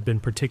months had been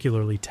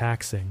particularly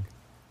taxing.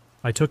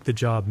 I took the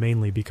job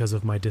mainly because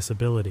of my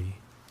disability.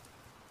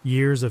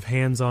 Years of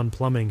hands-on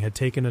plumbing had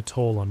taken a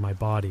toll on my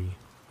body,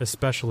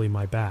 especially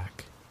my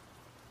back.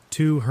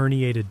 2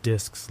 herniated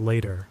discs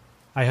later,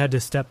 I had to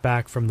step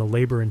back from the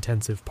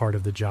labor-intensive part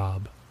of the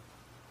job.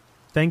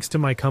 Thanks to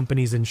my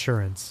company's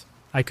insurance,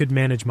 I could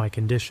manage my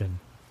condition,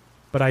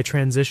 but I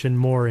transitioned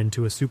more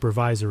into a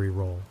supervisory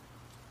role.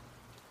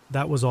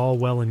 That was all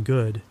well and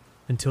good,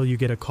 until you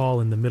get a call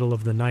in the middle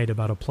of the night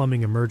about a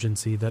plumbing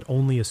emergency that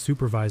only a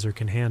supervisor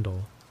can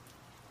handle.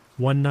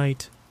 One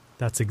night,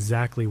 that's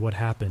exactly what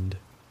happened.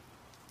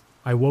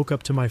 I woke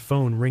up to my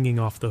phone ringing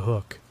off the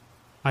hook.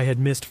 I had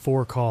missed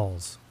 4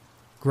 calls.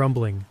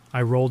 Grumbling,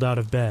 I rolled out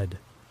of bed,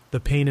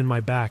 the pain in my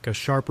back a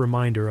sharp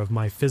reminder of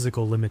my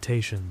physical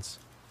limitations.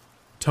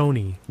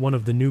 Tony, one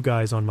of the new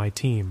guys on my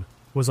team,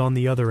 was on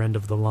the other end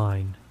of the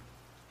line.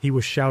 He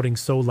was shouting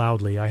so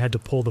loudly I had to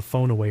pull the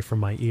phone away from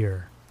my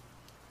ear.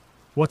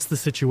 "What's the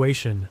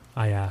situation?"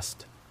 I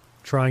asked,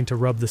 trying to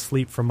rub the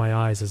sleep from my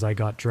eyes as I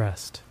got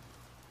dressed.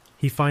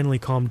 He finally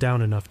calmed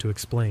down enough to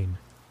explain.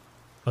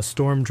 A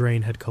storm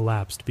drain had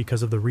collapsed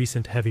because of the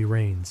recent heavy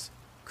rains,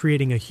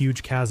 creating a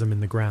huge chasm in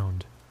the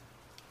ground.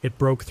 It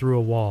broke through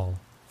a wall,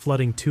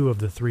 flooding 2 of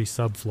the 3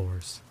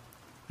 subfloors.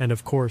 And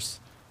of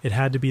course, it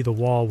had to be the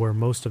wall where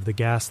most of the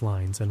gas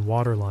lines and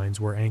water lines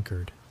were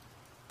anchored.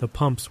 The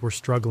pumps were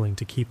struggling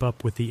to keep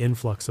up with the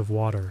influx of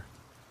water.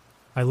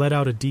 I let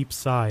out a deep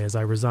sigh as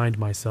I resigned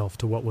myself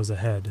to what was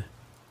ahead.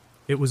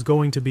 It was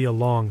going to be a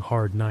long,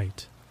 hard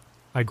night.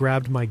 I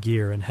grabbed my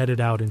gear and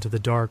headed out into the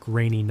dark,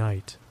 rainy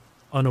night,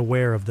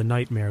 unaware of the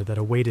nightmare that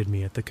awaited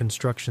me at the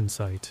construction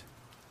site.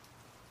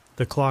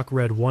 The clock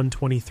read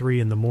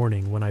 1:23 in the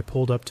morning when I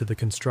pulled up to the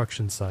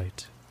construction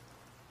site.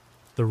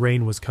 The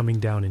rain was coming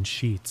down in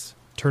sheets,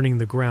 turning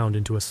the ground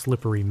into a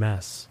slippery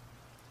mess.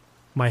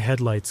 My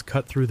headlights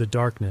cut through the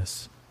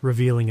darkness,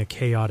 revealing a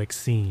chaotic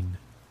scene.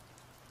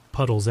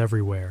 Puddles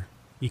everywhere,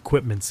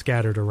 equipment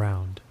scattered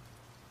around.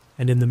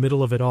 And in the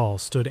middle of it all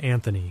stood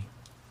Anthony,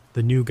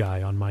 the new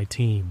guy on my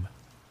team.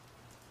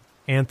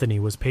 Anthony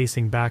was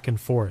pacing back and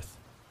forth,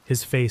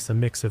 his face a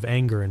mix of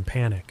anger and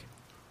panic.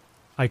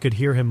 I could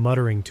hear him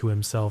muttering to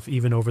himself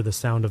even over the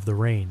sound of the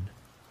rain.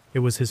 It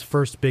was his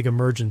first big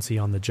emergency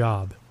on the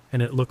job,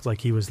 and it looked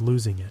like he was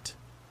losing it.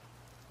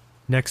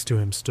 Next to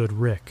him stood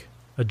Rick,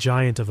 a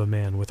giant of a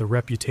man with a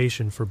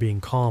reputation for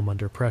being calm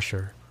under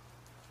pressure.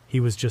 He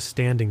was just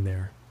standing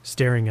there,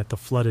 staring at the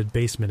flooded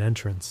basement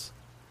entrance,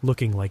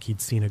 looking like he'd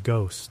seen a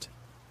ghost.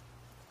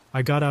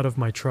 I got out of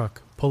my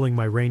truck, pulling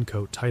my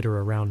raincoat tighter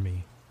around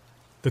me.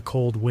 The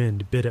cold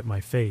wind bit at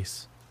my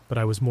face, but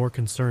I was more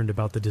concerned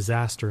about the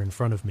disaster in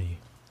front of me.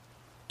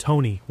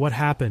 "Tony, what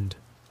happened?"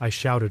 I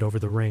shouted over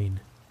the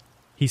rain.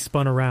 He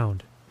spun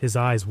around, his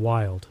eyes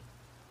wild.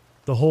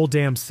 "The whole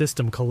damn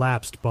system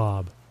collapsed,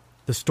 Bob.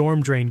 The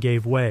storm drain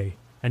gave way,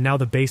 and now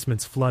the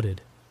basement's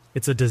flooded.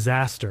 It's a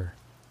disaster."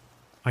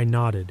 I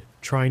nodded,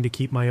 trying to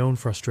keep my own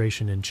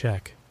frustration in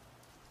check.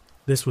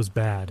 This was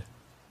bad,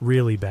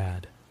 really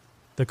bad.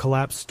 The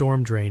collapsed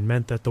storm drain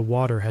meant that the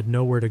water had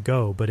nowhere to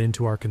go but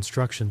into our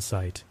construction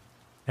site,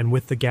 and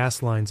with the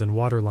gas lines and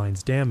water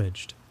lines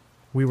damaged,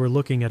 we were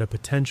looking at a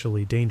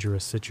potentially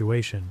dangerous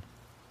situation.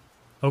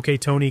 "Okay,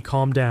 Tony,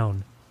 calm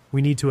down.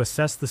 We need to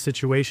assess the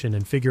situation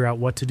and figure out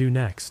what to do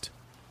next,"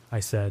 I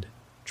said,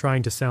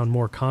 trying to sound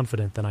more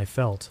confident than I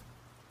felt.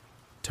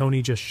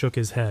 Tony just shook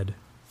his head,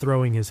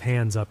 throwing his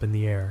hands up in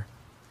the air.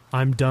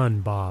 "I'm done,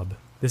 Bob.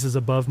 This is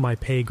above my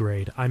pay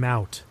grade. I'm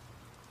out."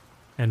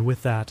 And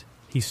with that,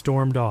 he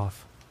stormed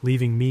off,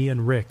 leaving me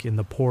and Rick in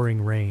the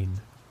pouring rain.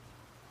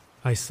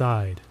 I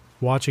sighed,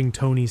 watching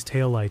Tony's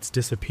taillights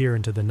disappear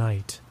into the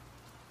night.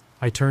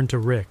 I turned to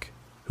Rick,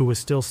 who was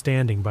still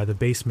standing by the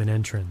basement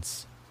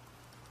entrance.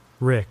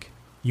 "Rick,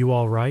 you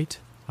all right?"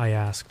 I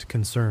asked,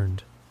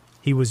 concerned.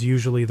 He was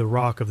usually the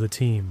rock of the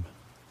team,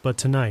 but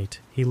tonight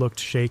he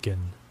looked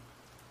shaken.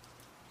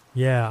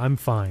 "Yeah, I'm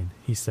fine,"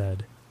 he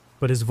said,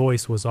 but his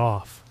voice was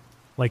off,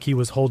 like he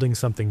was holding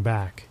something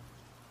back.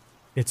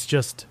 "It's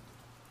just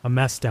a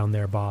mess down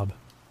there, Bob.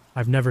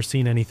 I've never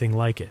seen anything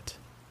like it."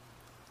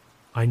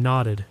 I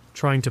nodded,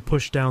 trying to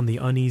push down the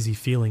uneasy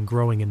feeling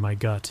growing in my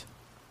gut.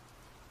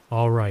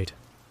 "All right,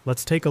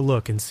 let's take a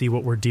look and see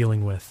what we're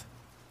dealing with."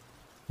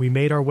 We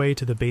made our way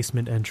to the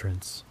basement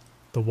entrance.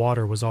 The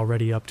water was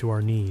already up to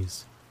our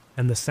knees,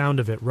 and the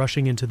sound of it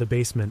rushing into the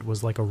basement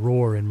was like a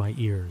roar in my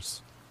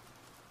ears.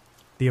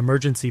 The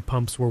emergency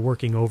pumps were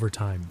working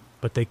overtime,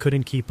 but they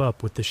couldn't keep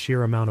up with the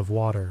sheer amount of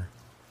water.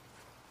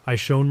 I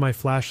shone my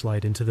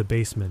flashlight into the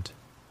basement,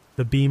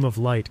 the beam of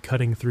light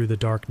cutting through the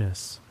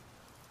darkness.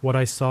 What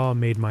I saw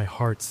made my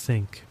heart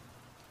sink.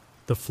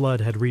 The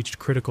flood had reached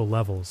critical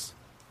levels,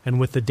 and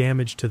with the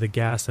damage to the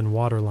gas and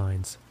water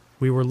lines,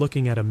 we were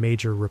looking at a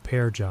major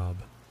repair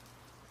job.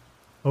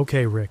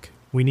 "Okay, Rick,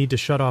 we need to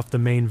shut off the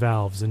main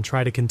valves and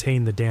try to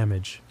contain the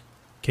damage.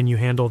 Can you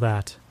handle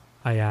that?"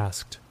 I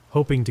asked,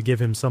 hoping to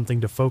give him something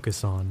to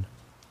focus on.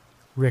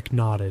 Rick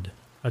nodded,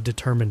 a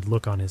determined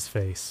look on his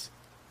face.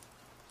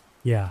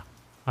 "Yeah,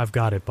 I've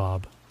got it,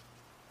 Bob."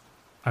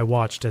 I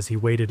watched as he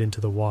waded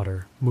into the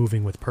water,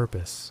 moving with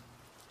purpose.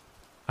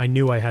 I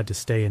knew I had to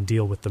stay and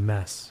deal with the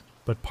mess,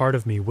 but part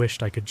of me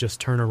wished I could just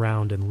turn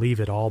around and leave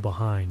it all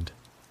behind.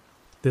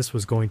 This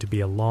was going to be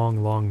a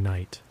long, long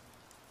night.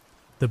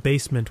 The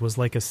basement was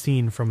like a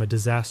scene from a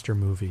disaster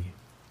movie.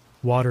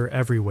 Water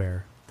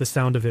everywhere, the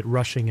sound of it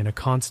rushing in a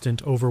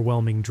constant,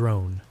 overwhelming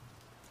drone.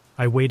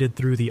 I waded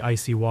through the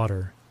icy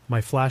water,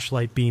 my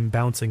flashlight beam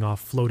bouncing off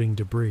floating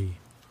debris.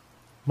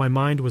 My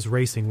mind was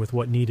racing with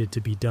what needed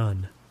to be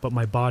done, but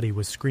my body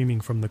was screaming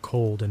from the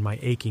cold and my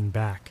aching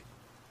back.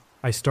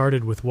 I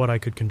started with what I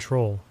could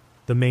control,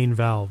 the main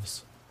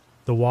valves.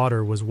 The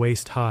water was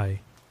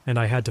waist-high, and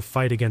I had to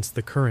fight against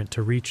the current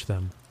to reach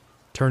them.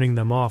 Turning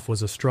them off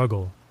was a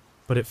struggle,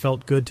 but it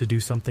felt good to do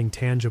something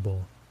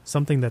tangible,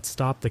 something that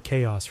stopped the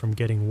chaos from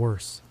getting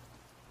worse.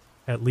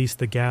 At least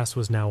the gas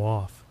was now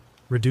off,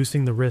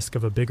 reducing the risk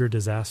of a bigger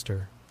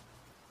disaster.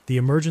 The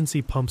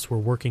emergency pumps were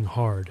working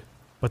hard,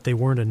 but they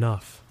weren't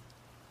enough.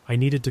 I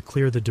needed to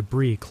clear the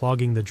debris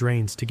clogging the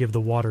drains to give the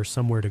water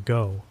somewhere to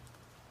go.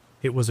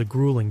 It was a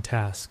grueling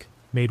task,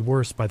 made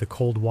worse by the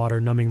cold water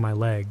numbing my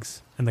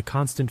legs and the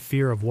constant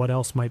fear of what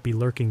else might be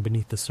lurking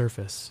beneath the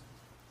surface.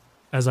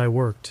 As I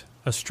worked,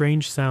 a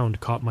strange sound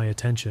caught my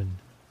attention.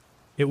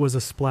 It was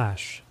a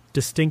splash,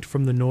 distinct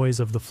from the noise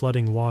of the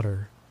flooding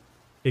water.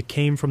 It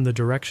came from the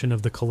direction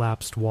of the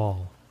collapsed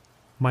wall.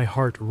 My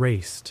heart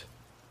raced.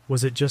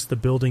 Was it just the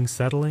building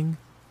settling,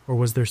 or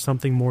was there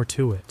something more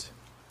to it?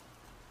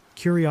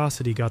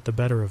 Curiosity got the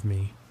better of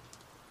me.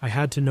 I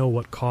had to know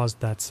what caused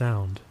that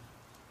sound.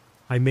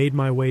 I made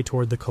my way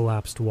toward the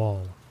collapsed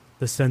wall,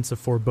 the sense of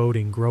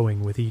foreboding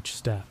growing with each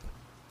step.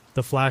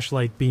 The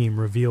flashlight beam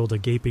revealed a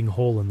gaping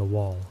hole in the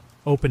wall,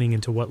 opening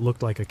into what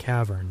looked like a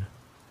cavern.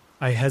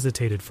 I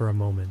hesitated for a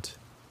moment.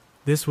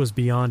 This was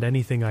beyond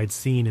anything I'd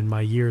seen in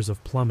my years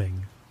of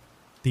plumbing.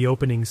 The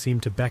opening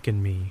seemed to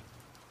beckon me,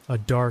 a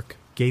dark,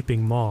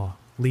 gaping maw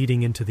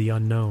leading into the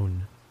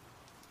unknown.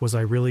 Was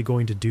I really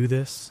going to do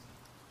this?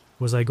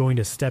 Was I going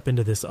to step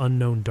into this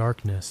unknown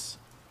darkness?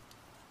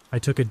 I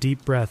took a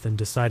deep breath and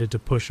decided to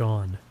push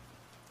on.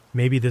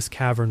 Maybe this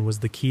cavern was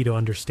the key to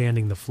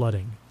understanding the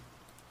flooding.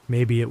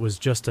 Maybe it was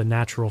just a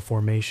natural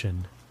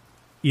formation.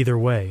 Either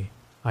way,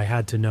 I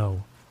had to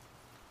know.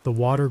 The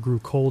water grew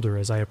colder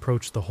as I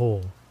approached the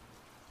hole.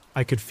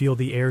 I could feel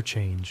the air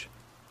change,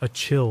 a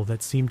chill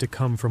that seemed to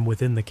come from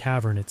within the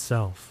cavern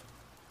itself.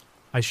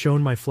 I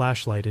shone my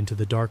flashlight into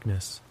the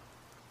darkness,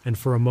 and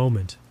for a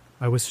moment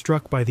I was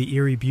struck by the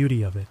eerie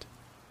beauty of it.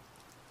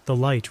 The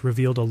light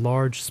revealed a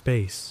large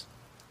space,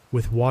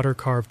 with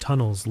water-carved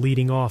tunnels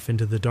leading off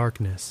into the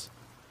darkness.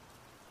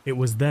 It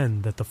was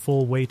then that the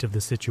full weight of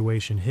the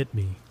situation hit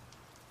me.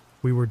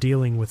 We were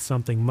dealing with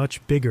something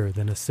much bigger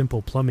than a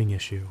simple plumbing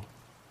issue.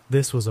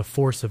 This was a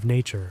force of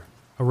nature,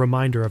 a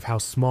reminder of how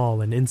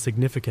small and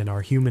insignificant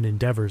our human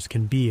endeavors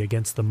can be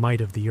against the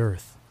might of the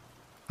earth.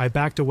 I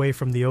backed away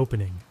from the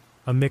opening,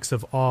 a mix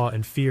of awe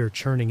and fear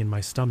churning in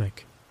my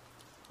stomach.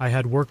 I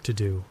had work to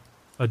do,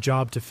 a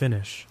job to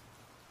finish,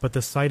 but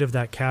the sight of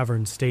that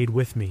cavern stayed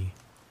with me,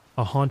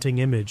 a haunting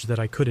image that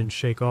I couldn't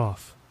shake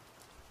off.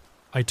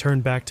 I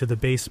turned back to the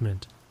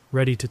basement,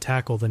 ready to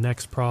tackle the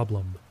next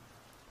problem.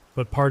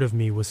 But part of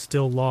me was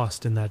still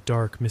lost in that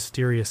dark,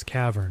 mysterious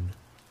cavern,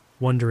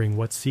 wondering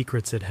what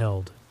secrets it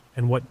held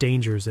and what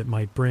dangers it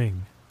might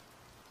bring.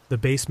 The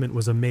basement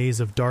was a maze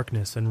of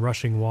darkness and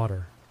rushing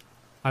water.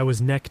 I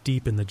was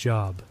neck-deep in the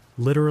job,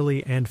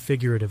 literally and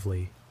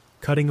figuratively,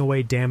 cutting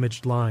away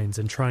damaged lines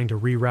and trying to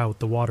reroute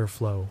the water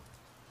flow.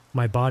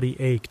 My body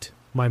ached,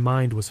 my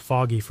mind was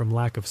foggy from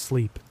lack of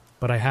sleep,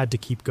 but I had to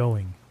keep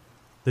going.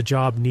 The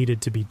job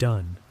needed to be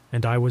done,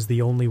 and I was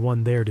the only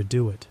one there to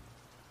do it.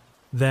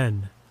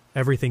 Then,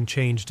 everything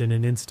changed in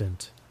an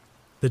instant.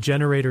 The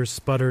generators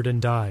sputtered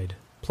and died,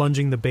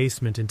 plunging the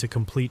basement into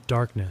complete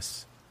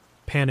darkness.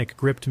 Panic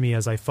gripped me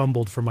as I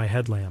fumbled for my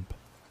headlamp.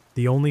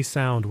 The only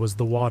sound was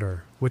the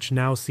water, which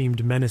now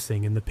seemed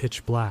menacing in the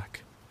pitch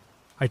black.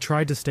 I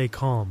tried to stay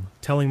calm,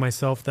 telling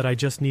myself that I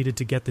just needed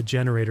to get the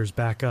generators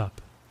back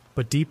up.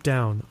 But deep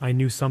down, I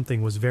knew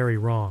something was very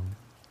wrong.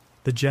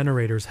 The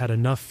generators had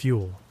enough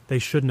fuel. They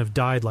shouldn't have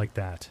died like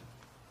that.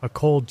 A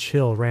cold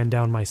chill ran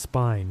down my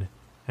spine,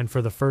 and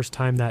for the first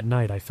time that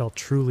night I felt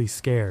truly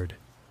scared.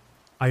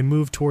 I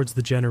moved towards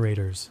the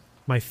generators,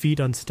 my feet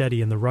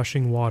unsteady in the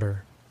rushing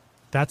water.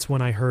 That's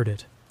when I heard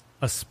it,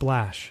 a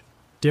splash,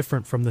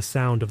 different from the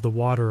sound of the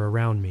water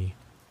around me.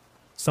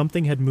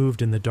 Something had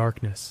moved in the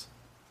darkness.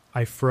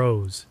 I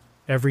froze,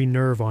 every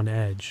nerve on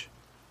edge.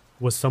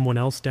 Was someone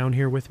else down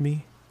here with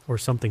me, or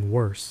something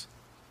worse?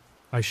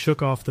 I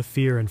shook off the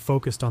fear and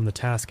focused on the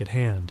task at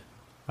hand.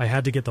 I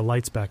had to get the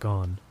lights back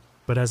on,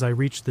 but as I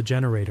reached the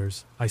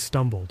generators, I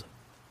stumbled.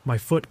 My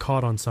foot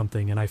caught on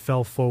something and I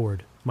fell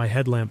forward, my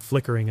headlamp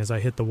flickering as I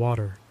hit the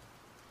water.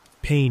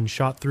 Pain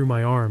shot through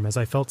my arm as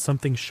I felt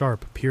something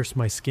sharp pierce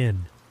my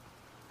skin.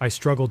 I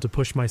struggled to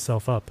push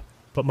myself up,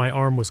 but my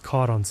arm was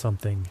caught on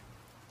something.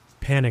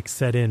 Panic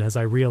set in as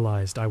I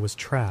realized I was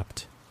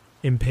trapped,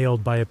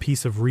 impaled by a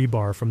piece of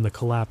rebar from the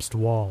collapsed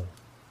wall.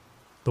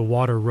 The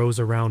water rose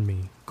around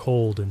me,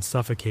 cold and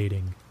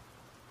suffocating.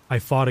 I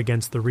fought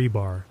against the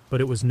rebar, but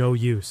it was no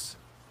use.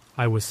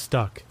 I was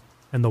stuck,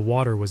 and the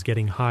water was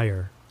getting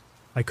higher.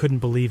 I couldn't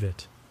believe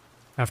it.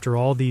 After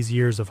all these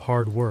years of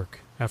hard work,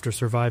 after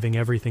surviving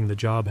everything the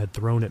job had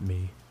thrown at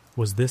me,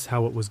 was this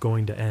how it was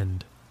going to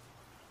end?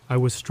 I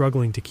was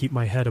struggling to keep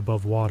my head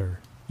above water,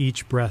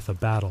 each breath a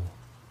battle.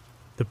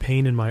 The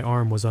pain in my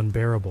arm was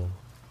unbearable,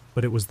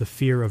 but it was the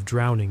fear of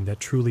drowning that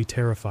truly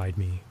terrified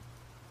me.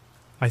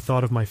 I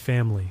thought of my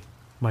family,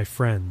 my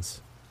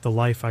friends, the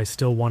life I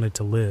still wanted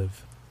to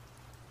live.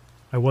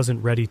 I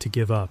wasn't ready to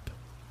give up,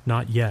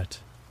 not yet.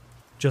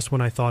 Just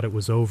when I thought it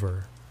was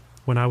over,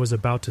 when I was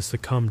about to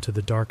succumb to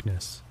the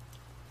darkness,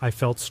 I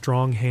felt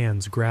strong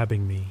hands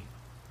grabbing me.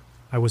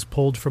 I was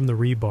pulled from the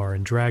rebar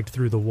and dragged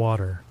through the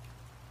water.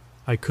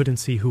 I couldn't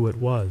see who it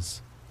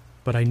was,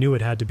 but I knew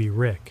it had to be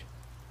Rick.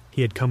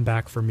 He had come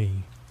back for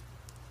me.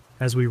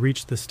 As we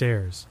reached the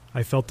stairs,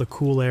 I felt the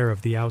cool air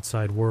of the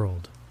outside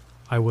world.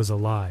 I was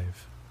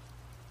alive.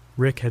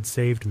 Rick had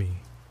saved me,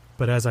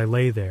 but as I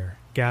lay there,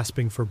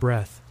 gasping for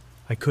breath,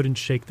 I couldn't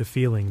shake the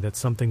feeling that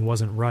something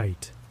wasn't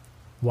right.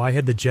 Why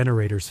had the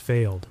generators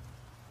failed?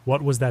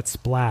 What was that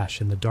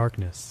splash in the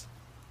darkness?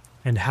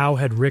 And how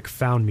had Rick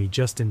found me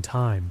just in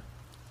time?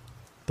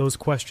 Those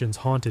questions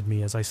haunted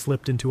me as I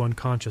slipped into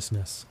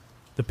unconsciousness,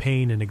 the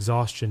pain and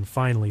exhaustion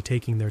finally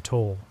taking their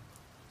toll.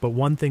 But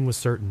one thing was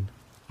certain,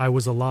 I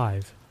was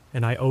alive,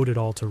 and I owed it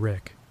all to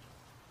Rick.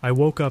 I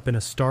woke up in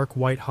a stark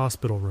white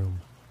hospital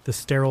room, the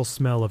sterile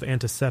smell of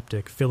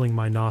antiseptic filling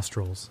my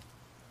nostrils.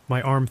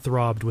 My arm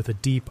throbbed with a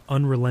deep,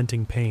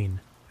 unrelenting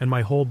pain, and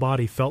my whole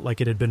body felt like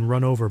it had been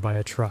run over by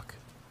a truck.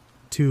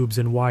 Tubes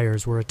and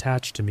wires were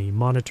attached to me,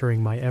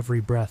 monitoring my every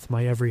breath,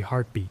 my every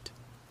heartbeat.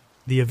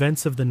 The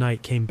events of the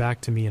night came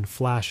back to me in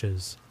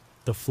flashes: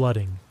 the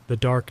flooding, the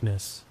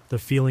darkness, the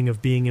feeling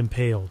of being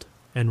impaled,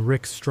 and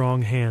Rick's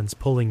strong hands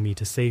pulling me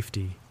to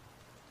safety.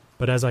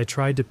 But as I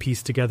tried to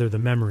piece together the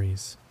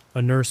memories,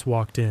 a nurse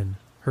walked in,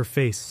 her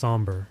face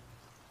somber.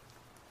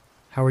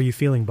 "How are you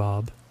feeling,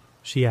 Bob?"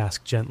 she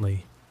asked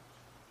gently.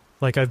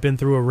 "Like I've been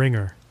through a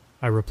ringer,"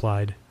 I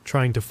replied,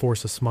 trying to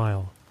force a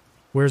smile.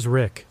 "Where's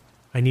Rick?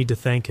 I need to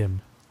thank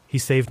him. He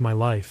saved my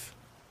life."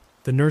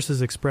 The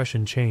nurse's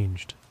expression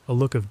changed, a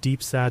look of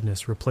deep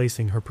sadness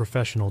replacing her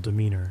professional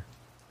demeanor.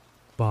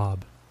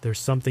 "Bob, there's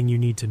something you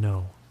need to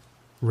know.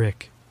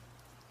 Rick,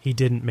 he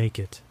didn't make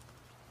it.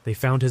 They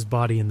found his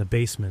body in the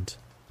basement,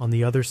 on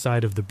the other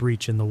side of the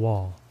breach in the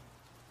wall."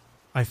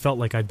 I felt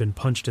like I'd been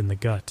punched in the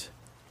gut.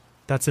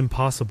 "That's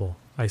impossible,"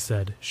 I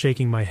said,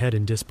 shaking my head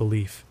in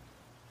disbelief.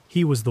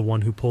 "He was the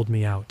one who pulled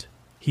me out.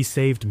 He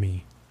saved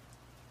me."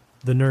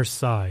 The nurse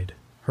sighed,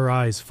 her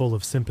eyes full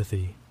of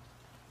sympathy.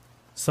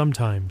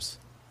 "Sometimes,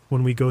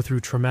 when we go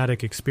through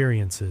traumatic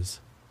experiences,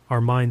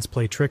 our minds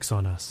play tricks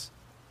on us.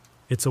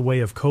 It's a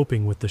way of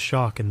coping with the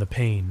shock and the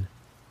pain.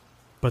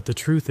 But the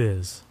truth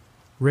is,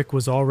 Rick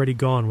was already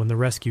gone when the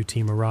rescue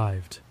team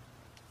arrived.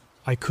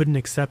 I couldn't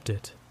accept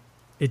it.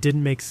 It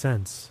didn't make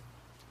sense.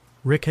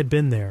 Rick had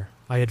been there,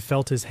 I had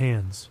felt his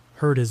hands,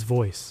 heard his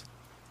voice.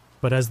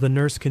 But as the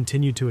nurse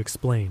continued to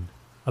explain,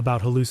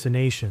 about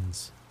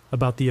hallucinations,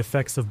 about the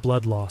effects of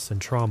blood loss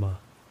and trauma,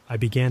 I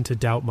began to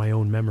doubt my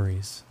own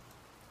memories.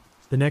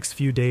 The next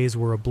few days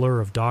were a blur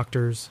of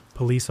doctors,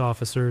 police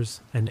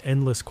officers, and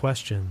endless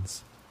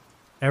questions.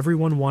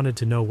 Everyone wanted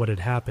to know what had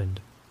happened,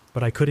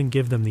 but I couldn't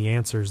give them the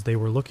answers they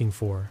were looking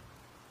for.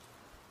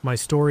 My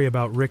story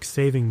about Rick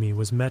saving me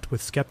was met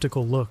with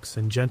skeptical looks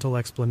and gentle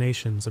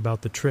explanations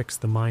about the tricks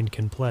the mind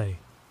can play.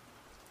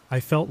 I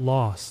felt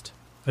lost,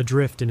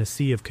 adrift in a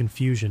sea of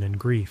confusion and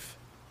grief.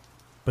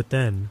 But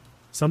then,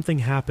 something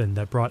happened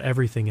that brought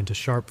everything into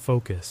sharp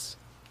focus.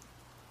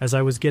 As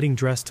I was getting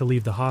dressed to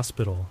leave the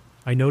hospital,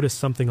 I noticed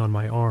something on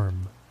my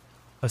arm.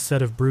 A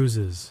set of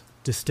bruises,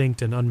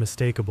 distinct and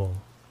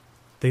unmistakable.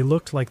 They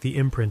looked like the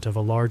imprint of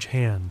a large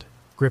hand,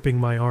 gripping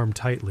my arm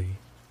tightly.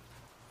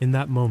 In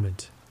that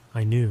moment,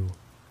 I knew.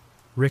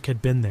 Rick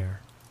had been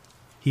there.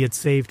 He had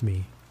saved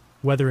me.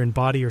 Whether in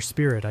body or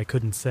spirit, I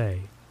couldn't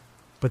say.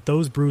 But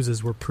those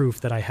bruises were proof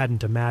that I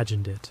hadn't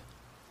imagined it.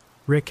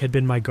 Rick had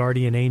been my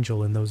guardian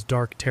angel in those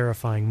dark,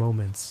 terrifying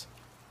moments.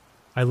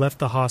 I left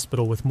the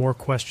hospital with more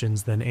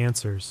questions than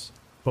answers,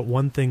 but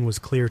one thing was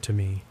clear to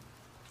me.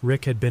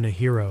 Rick had been a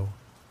hero,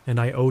 and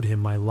I owed him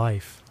my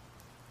life.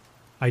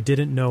 I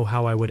didn't know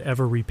how I would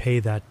ever repay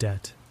that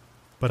debt,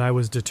 but I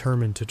was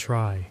determined to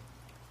try.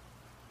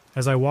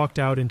 As I walked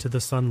out into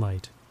the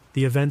sunlight,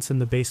 the events in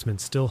the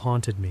basement still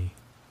haunted me,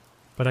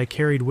 but I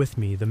carried with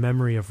me the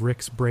memory of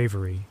Rick's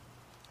bravery,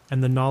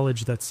 and the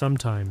knowledge that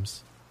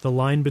sometimes the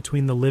line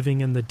between the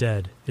living and the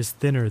dead is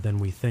thinner than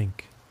we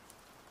think.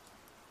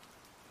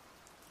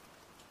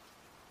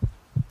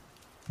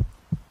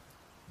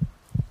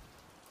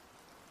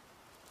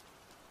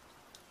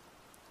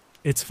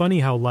 It's funny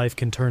how life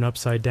can turn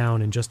upside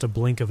down in just a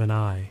blink of an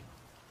eye.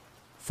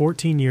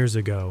 14 years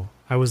ago,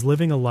 I was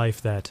living a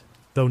life that,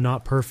 though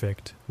not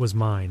perfect, was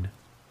mine.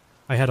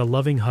 I had a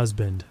loving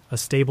husband, a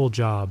stable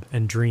job,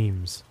 and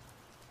dreams.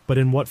 But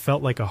in what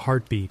felt like a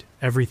heartbeat,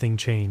 everything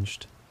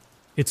changed.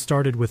 It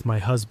started with my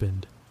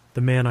husband,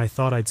 the man I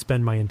thought I'd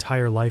spend my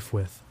entire life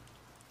with.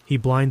 He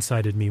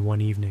blindsided me one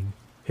evening,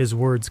 his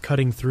words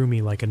cutting through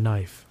me like a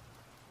knife.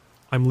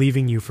 "I'm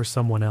leaving you for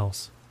someone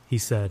else," he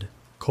said,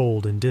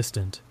 cold and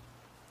distant.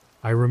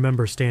 I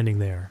remember standing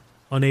there,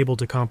 unable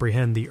to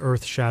comprehend the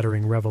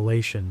earth-shattering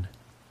revelation.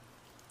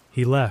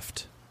 He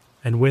left,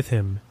 and with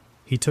him,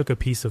 he took a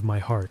piece of my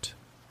heart.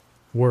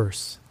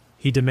 Worse,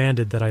 he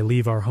demanded that I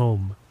leave our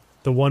home,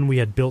 the one we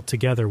had built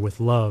together with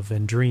love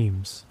and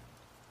dreams.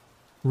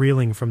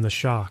 Reeling from the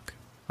shock,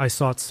 I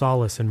sought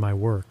solace in my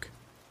work,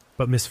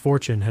 but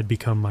misfortune had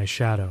become my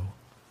shadow.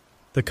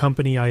 The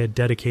company I had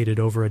dedicated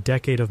over a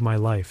decade of my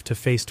life to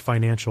faced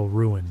financial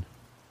ruin.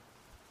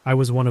 I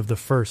was one of the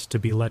first to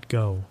be let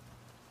go.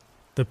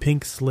 The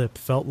pink slip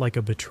felt like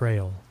a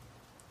betrayal.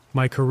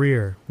 My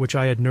career, which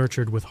I had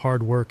nurtured with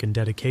hard work and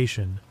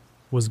dedication,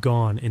 was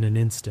gone in an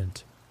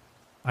instant.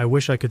 I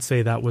wish I could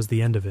say that was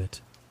the end of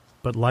it,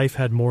 but life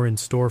had more in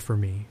store for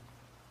me.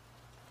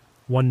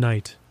 One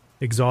night,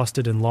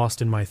 exhausted and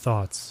lost in my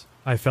thoughts,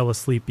 I fell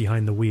asleep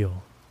behind the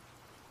wheel.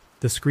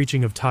 The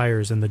screeching of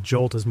tires and the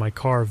jolt as my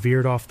car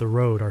veered off the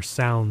road are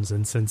sounds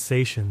and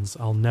sensations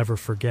I'll never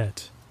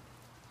forget.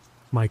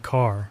 My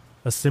car,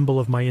 a symbol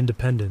of my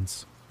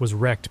independence, was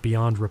wrecked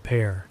beyond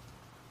repair.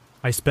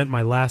 I spent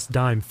my last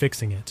dime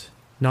fixing it,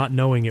 not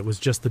knowing it was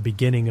just the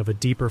beginning of a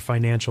deeper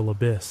financial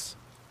abyss.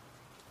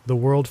 The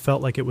world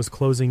felt like it was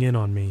closing in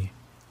on me.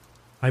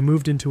 I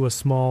moved into a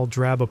small,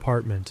 drab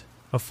apartment,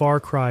 a far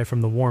cry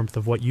from the warmth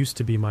of what used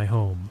to be my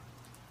home.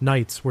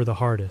 Nights were the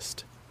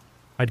hardest.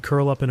 I'd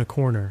curl up in a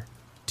corner,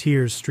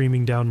 tears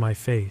streaming down my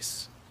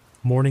face,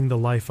 mourning the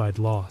life I'd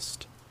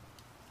lost.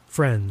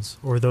 Friends,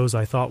 or those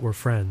I thought were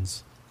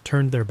friends,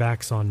 turned their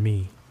backs on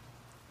me.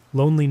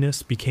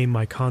 Loneliness became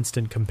my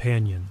constant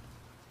companion,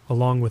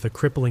 along with a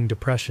crippling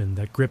depression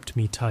that gripped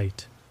me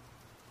tight.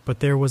 But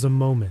there was a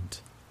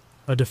moment,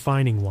 a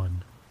defining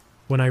one,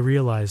 when I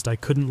realized I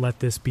couldn't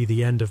let this be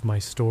the end of my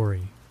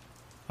story.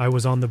 I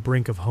was on the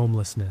brink of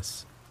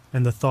homelessness,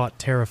 and the thought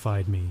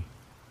terrified me.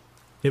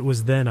 It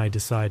was then I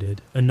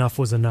decided enough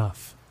was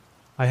enough.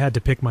 I had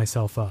to pick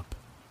myself up.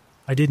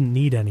 I didn't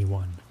need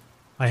anyone.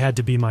 I had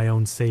to be my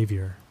own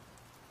savior.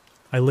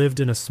 I lived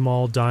in a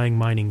small, dying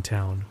mining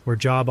town where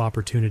job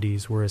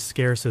opportunities were as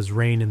scarce as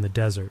rain in the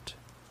desert.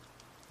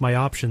 My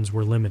options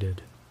were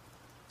limited.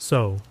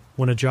 So,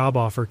 when a job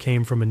offer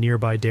came from a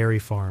nearby dairy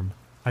farm,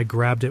 I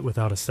grabbed it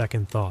without a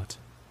second thought.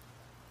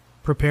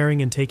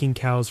 Preparing and taking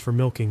cows for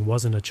milking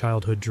wasn't a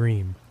childhood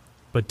dream,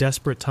 but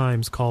desperate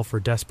times call for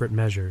desperate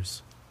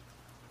measures.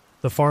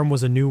 The farm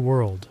was a new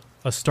world,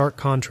 a stark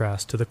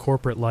contrast to the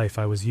corporate life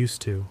I was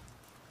used to.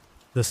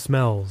 The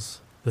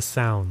smells, the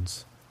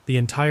sounds, the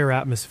entire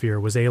atmosphere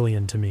was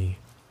alien to me,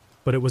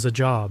 but it was a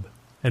job,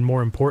 and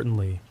more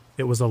importantly,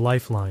 it was a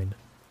lifeline.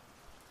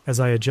 As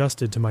I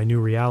adjusted to my new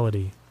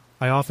reality,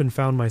 I often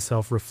found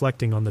myself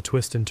reflecting on the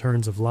twists and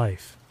turns of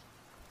life.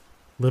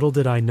 Little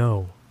did I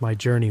know, my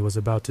journey was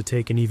about to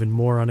take an even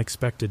more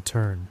unexpected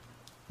turn,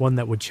 one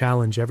that would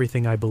challenge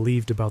everything I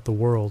believed about the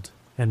world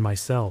and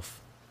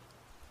myself.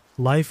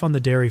 Life on the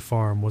dairy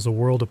farm was a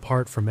world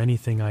apart from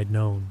anything I'd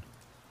known.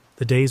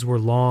 The days were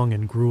long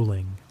and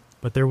grueling,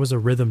 but there was a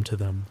rhythm to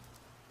them,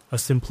 a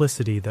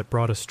simplicity that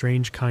brought a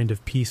strange kind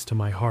of peace to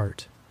my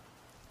heart.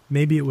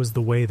 Maybe it was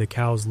the way the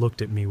cows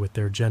looked at me with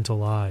their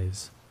gentle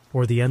eyes,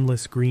 or the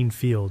endless green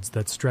fields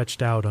that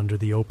stretched out under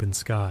the open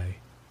sky.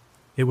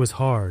 It was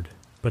hard,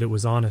 but it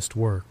was honest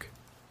work.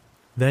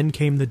 Then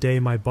came the day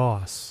my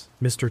boss,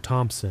 Mr.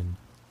 Thompson,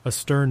 a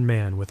stern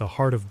man with a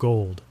heart of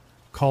gold,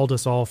 called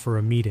us all for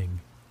a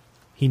meeting.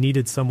 He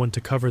needed someone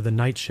to cover the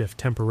night shift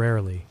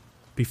temporarily.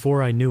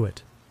 Before I knew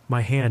it,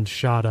 my hand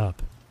shot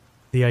up.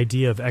 The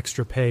idea of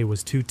extra pay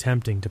was too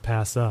tempting to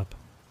pass up.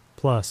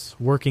 Plus,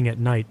 working at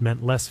night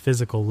meant less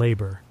physical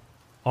labor.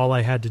 All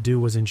I had to do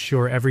was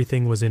ensure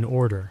everything was in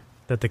order,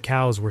 that the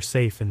cows were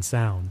safe and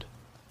sound.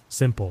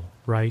 Simple,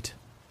 right?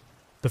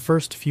 The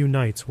first few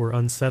nights were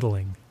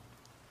unsettling.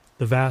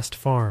 The vast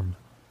farm,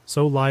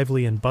 so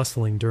lively and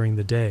bustling during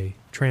the day,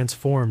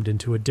 transformed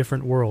into a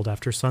different world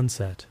after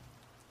sunset.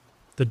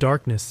 The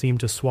darkness seemed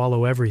to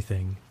swallow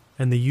everything,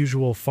 and the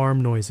usual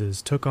farm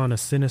noises took on a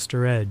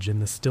sinister edge in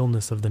the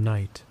stillness of the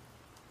night.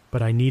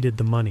 But I needed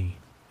the money,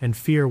 and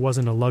fear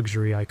wasn't a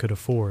luxury I could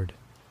afford.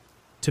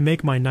 To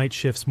make my night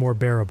shifts more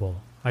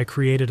bearable, I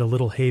created a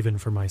little haven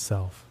for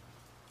myself.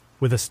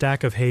 With a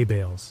stack of hay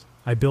bales,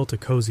 I built a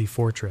cozy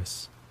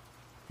fortress.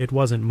 It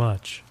wasn't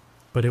much,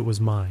 but it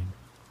was mine.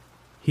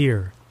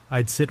 Here,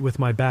 I'd sit with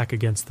my back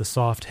against the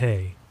soft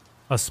hay,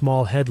 a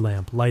small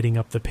headlamp lighting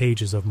up the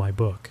pages of my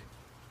book.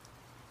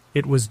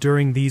 It was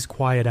during these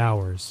quiet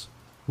hours,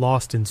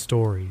 lost in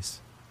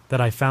stories,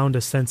 that I found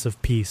a sense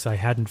of peace I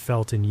hadn't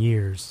felt in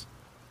years.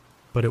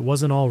 But it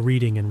wasn't all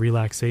reading and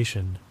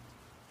relaxation.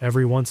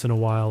 Every once in a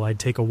while I'd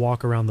take a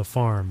walk around the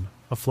farm,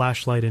 a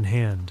flashlight in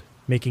hand,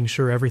 making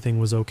sure everything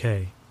was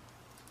okay.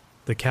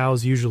 The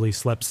cows usually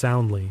slept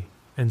soundly,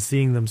 and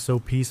seeing them so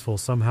peaceful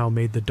somehow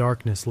made the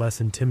darkness less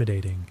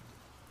intimidating.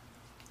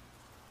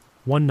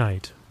 One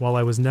night, while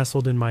I was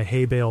nestled in my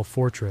hay bale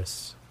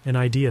fortress, an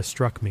idea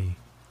struck me.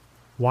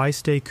 Why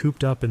stay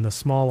cooped up in the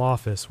small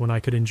office when I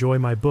could enjoy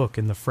my book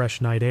in the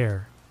fresh night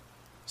air?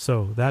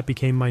 So that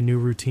became my new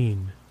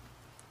routine.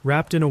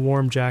 Wrapped in a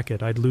warm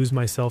jacket, I'd lose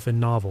myself in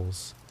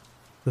novels,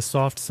 the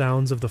soft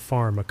sounds of the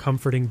farm a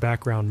comforting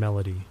background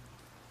melody.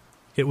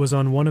 It was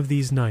on one of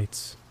these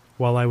nights,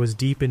 while I was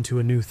deep into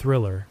a new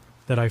thriller,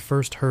 that I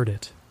first heard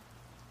it.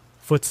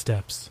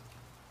 Footsteps.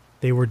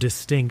 They were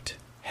distinct,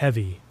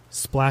 heavy,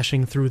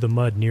 splashing through the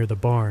mud near the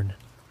barn.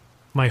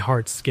 My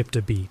heart skipped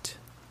a beat.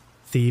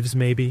 Thieves,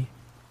 maybe?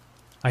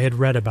 I had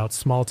read about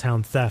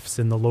small-town thefts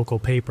in the local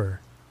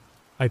paper.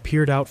 I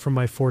peered out from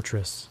my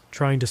fortress,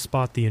 trying to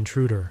spot the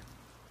intruder.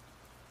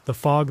 The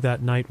fog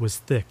that night was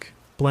thick,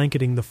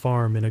 blanketing the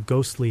farm in a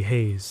ghostly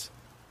haze.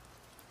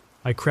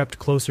 I crept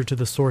closer to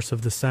the source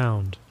of the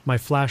sound, my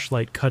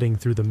flashlight cutting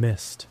through the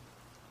mist.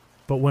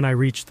 But when I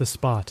reached the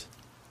spot,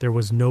 there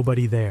was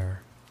nobody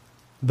there.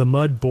 The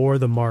mud bore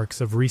the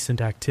marks of recent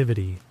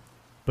activity,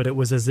 but it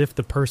was as if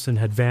the person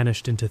had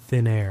vanished into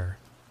thin air.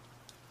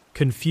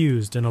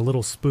 Confused and a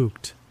little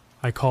spooked,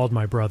 I called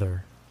my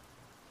brother.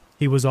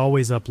 He was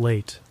always up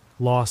late,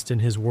 lost in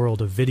his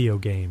world of video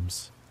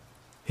games.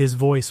 His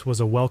voice was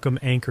a welcome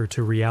anchor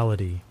to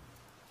reality.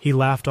 He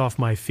laughed off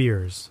my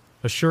fears,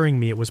 assuring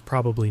me it was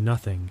probably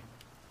nothing,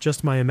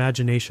 just my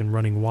imagination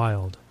running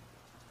wild.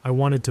 I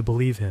wanted to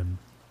believe him.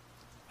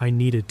 I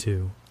needed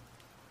to.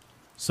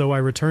 So I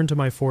returned to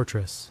my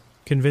fortress,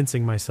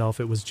 convincing myself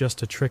it was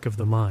just a trick of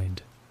the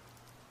mind.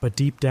 But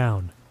deep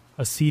down,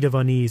 a seed of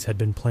unease had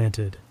been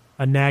planted,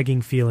 a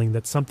nagging feeling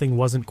that something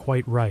wasn't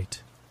quite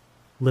right.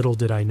 Little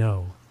did I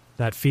know,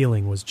 that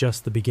feeling was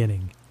just the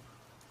beginning.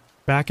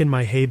 Back in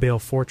my hay bale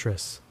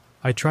fortress,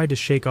 I tried to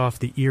shake off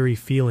the eerie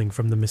feeling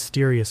from the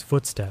mysterious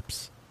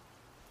footsteps.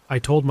 I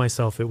told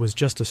myself it was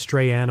just a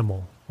stray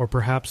animal, or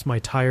perhaps my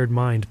tired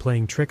mind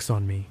playing tricks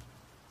on me.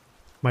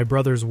 My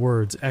brother's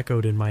words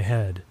echoed in my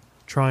head,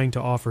 trying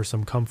to offer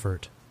some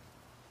comfort.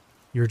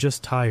 "You're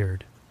just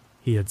tired,"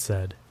 he had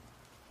said.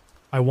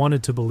 I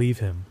wanted to believe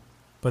him,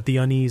 but the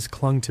unease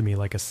clung to me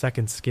like a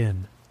second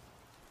skin.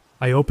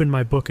 I opened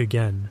my book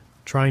again,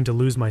 trying to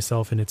lose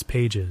myself in its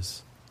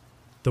pages.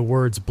 The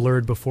words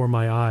blurred before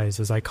my eyes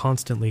as I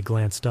constantly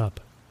glanced up,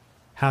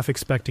 half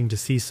expecting to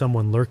see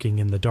someone lurking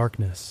in the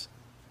darkness.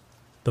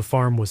 The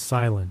farm was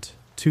silent,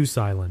 too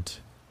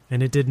silent,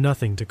 and it did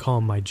nothing to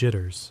calm my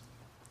jitters.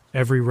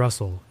 Every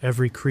rustle,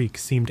 every creak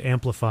seemed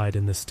amplified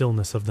in the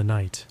stillness of the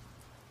night.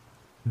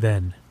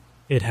 Then,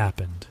 it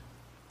happened.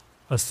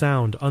 A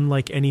sound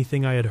unlike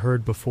anything I had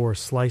heard before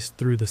sliced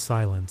through the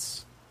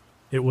silence.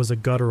 It was a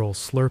guttural,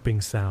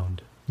 slurping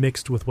sound,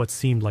 mixed with what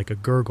seemed like a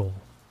gurgle.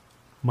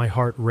 My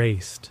heart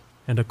raced,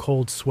 and a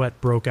cold sweat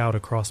broke out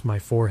across my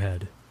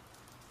forehead.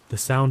 The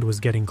sound was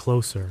getting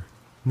closer,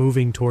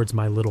 moving towards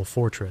my little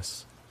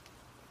fortress.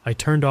 I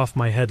turned off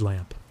my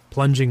headlamp,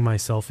 plunging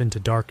myself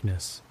into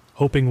darkness,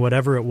 hoping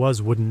whatever it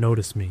was wouldn't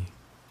notice me.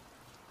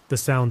 The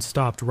sound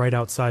stopped right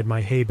outside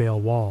my hay bale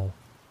wall.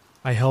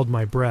 I held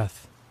my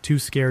breath, too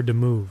scared to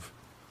move,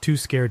 too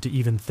scared to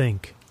even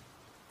think.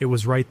 It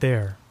was right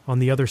there, on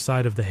the other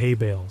side of the hay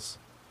bales.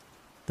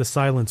 The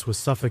silence was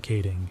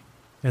suffocating,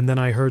 and then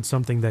I heard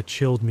something that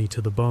chilled me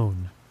to the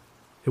bone.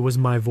 It was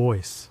my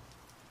voice.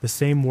 The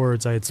same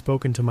words I had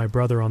spoken to my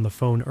brother on the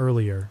phone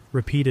earlier,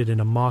 repeated in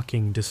a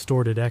mocking,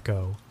 distorted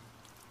echo.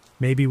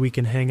 "Maybe we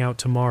can hang out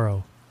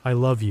tomorrow. I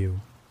love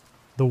you."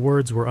 The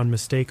words were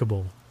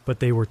unmistakable, but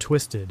they were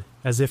twisted,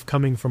 as if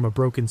coming from a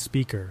broken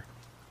speaker.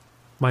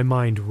 My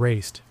mind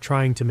raced,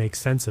 trying to make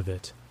sense of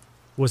it.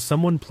 Was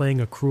someone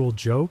playing a cruel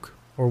joke,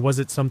 or was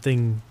it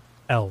something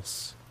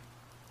else?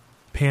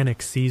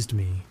 Panic seized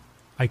me.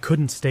 I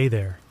couldn't stay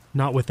there,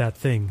 not with that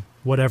thing,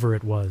 whatever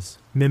it was,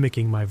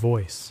 mimicking my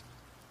voice.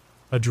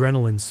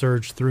 Adrenaline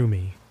surged through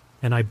me,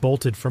 and I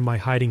bolted from my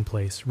hiding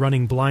place,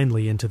 running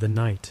blindly into the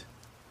night.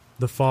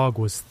 The fog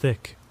was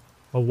thick,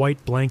 a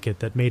white blanket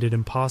that made it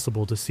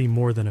impossible to see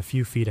more than a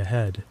few feet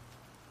ahead.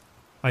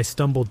 I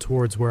stumbled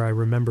towards where I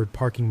remembered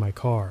parking my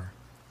car,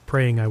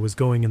 praying I was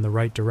going in the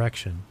right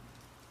direction.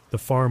 The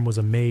farm was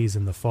a maze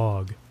in the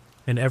fog,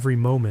 and every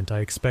moment I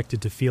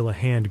expected to feel a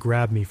hand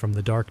grab me from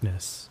the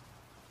darkness.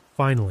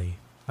 Finally,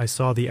 I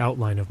saw the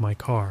outline of my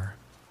car.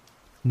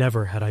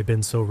 Never had I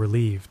been so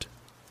relieved.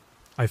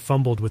 I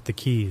fumbled with the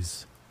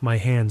keys, my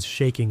hands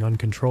shaking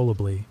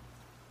uncontrollably.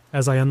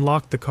 As I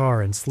unlocked the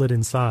car and slid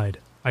inside,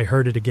 I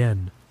heard it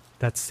again,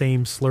 that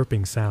same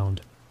slurping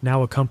sound,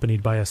 now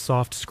accompanied by a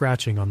soft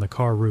scratching on the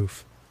car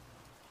roof.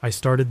 I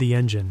started the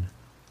engine,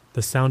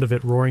 the sound of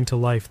it roaring to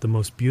life the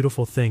most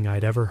beautiful thing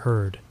I'd ever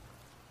heard.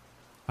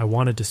 I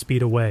wanted to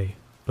speed away,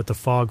 but the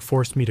fog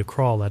forced me to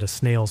crawl at a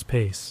snail's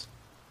pace.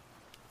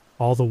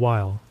 All the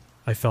while,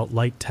 I felt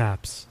light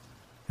taps,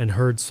 and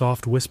heard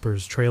soft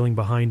whispers trailing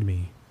behind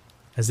me,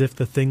 as if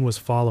the thing was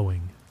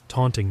following,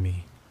 taunting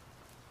me.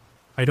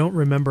 I don't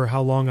remember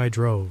how long I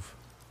drove,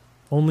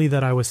 only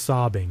that I was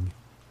sobbing,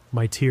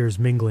 my tears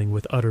mingling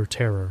with utter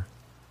terror.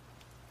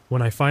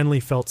 When I finally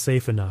felt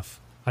safe enough,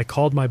 I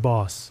called my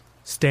boss,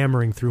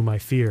 stammering through my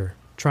fear,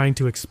 trying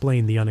to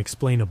explain the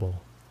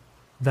unexplainable.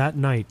 That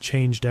night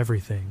changed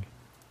everything.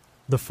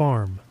 The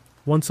farm,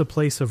 once a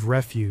place of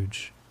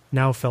refuge,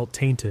 now felt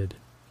tainted,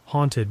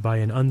 haunted by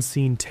an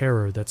unseen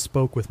terror that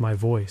spoke with my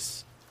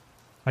voice.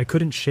 I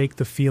couldn't shake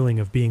the feeling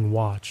of being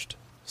watched,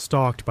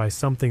 stalked by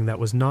something that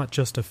was not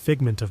just a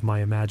figment of my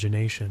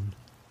imagination.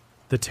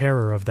 The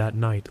terror of that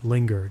night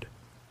lingered,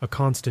 a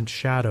constant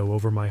shadow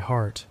over my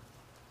heart.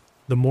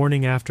 The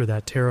morning after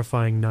that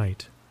terrifying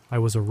night, I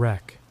was a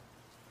wreck.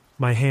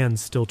 My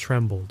hands still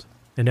trembled,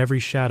 and every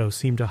shadow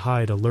seemed to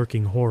hide a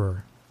lurking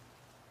horror.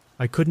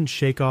 I couldn't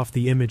shake off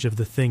the image of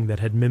the thing that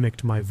had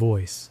mimicked my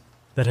voice,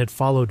 that had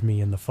followed me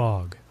in the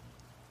fog.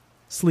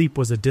 Sleep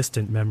was a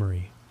distant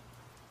memory.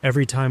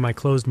 Every time I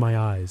closed my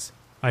eyes,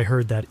 I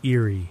heard that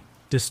eerie,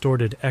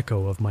 distorted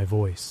echo of my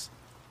voice.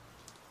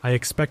 I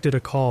expected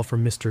a call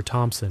from Mr.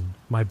 Thompson,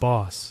 my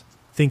boss,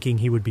 thinking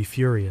he would be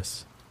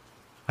furious.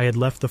 I had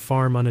left the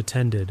farm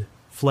unattended,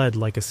 fled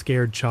like a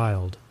scared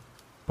child,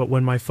 but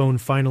when my phone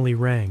finally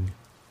rang,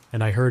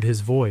 and I heard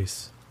his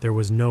voice, there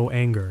was no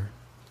anger.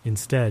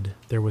 Instead,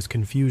 there was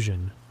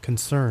confusion,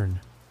 concern.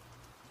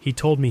 He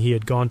told me he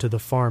had gone to the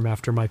farm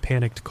after my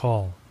panicked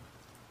call.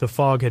 The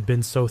fog had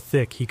been so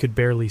thick he could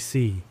barely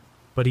see,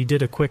 but he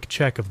did a quick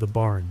check of the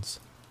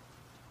barns.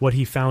 What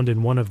he found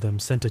in one of them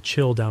sent a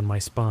chill down my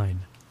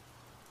spine.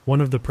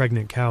 One of the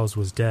pregnant cows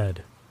was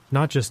dead.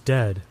 Not just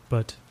dead,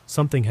 but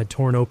something had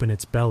torn open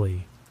its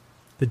belly.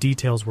 The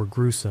details were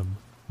gruesome.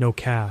 No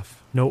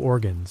calf, no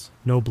organs,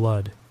 no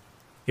blood.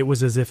 It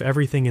was as if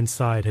everything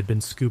inside had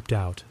been scooped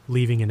out,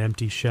 leaving an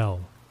empty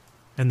shell.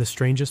 And the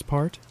strangest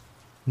part?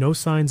 No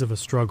signs of a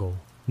struggle,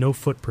 no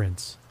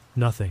footprints,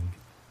 nothing.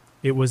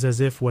 It was as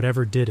if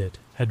whatever did it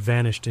had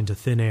vanished into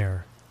thin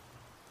air.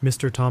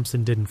 Mr.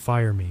 Thompson didn't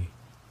fire me.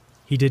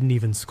 He didn't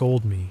even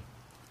scold me.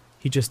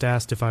 He just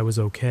asked if I was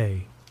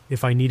okay,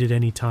 if I needed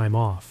any time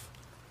off.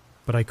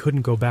 But I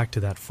couldn't go back to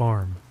that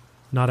farm,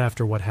 not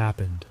after what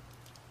happened.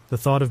 The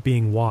thought of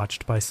being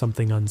watched by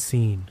something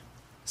unseen,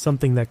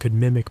 something that could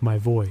mimic my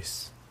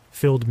voice,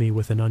 filled me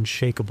with an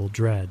unshakable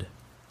dread.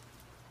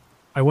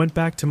 I went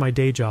back to my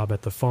day job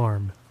at the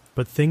farm,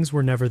 but things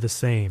were never the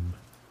same.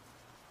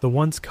 The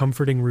once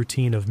comforting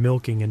routine of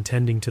milking and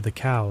tending to the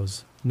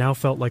cows now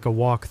felt like a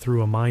walk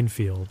through a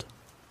minefield.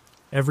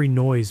 Every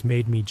noise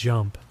made me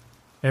jump.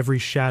 Every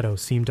shadow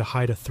seemed to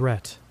hide a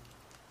threat.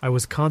 I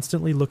was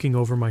constantly looking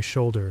over my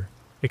shoulder,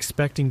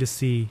 expecting to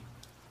see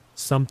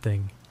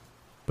something,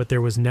 but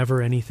there was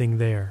never anything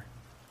there.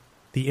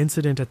 The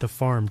incident at the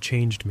farm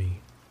changed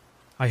me.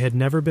 I had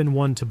never been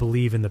one to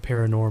believe in the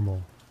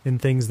paranormal, in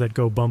things that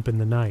go bump in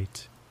the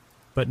night.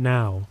 But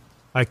now,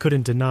 I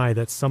couldn't deny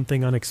that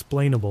something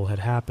unexplainable had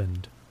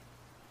happened.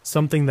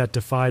 Something that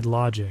defied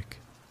logic,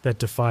 that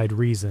defied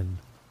reason.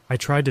 I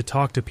tried to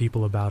talk to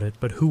people about it,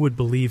 but who would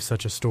believe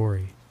such a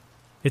story?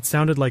 It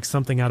sounded like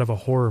something out of a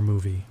horror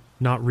movie,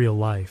 not real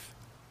life.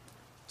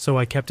 So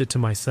I kept it to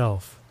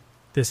myself,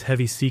 this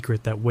heavy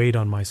secret that weighed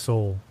on my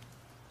soul.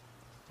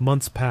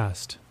 Months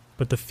passed,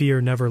 but the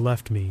fear never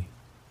left me.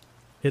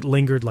 It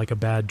lingered like a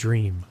bad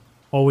dream,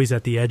 always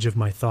at the edge of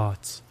my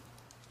thoughts.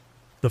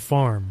 The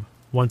farm,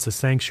 once a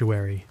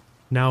sanctuary,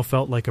 now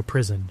felt like a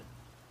prison.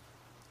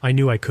 I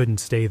knew I couldn't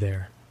stay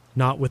there,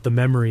 not with the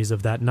memories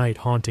of that night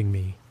haunting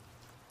me.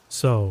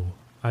 So,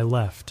 I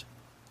left.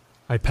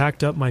 I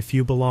packed up my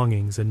few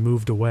belongings and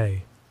moved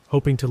away,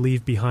 hoping to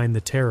leave behind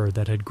the terror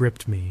that had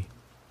gripped me.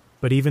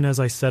 But even as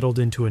I settled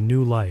into a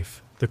new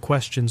life, the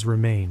questions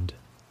remained,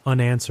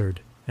 unanswered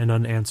and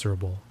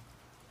unanswerable.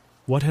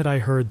 What had I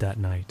heard that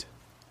night?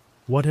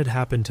 What had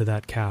happened to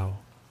that cow?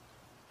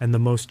 And the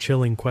most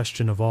chilling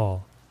question of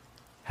all,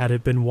 had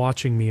it been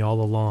watching me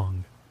all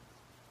along?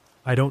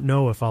 I don't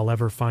know if I'll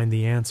ever find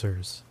the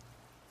answers.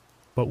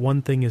 But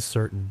one thing is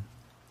certain.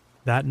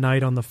 That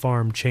night on the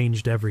farm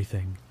changed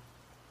everything.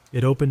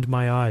 It opened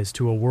my eyes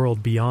to a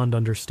world beyond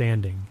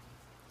understanding,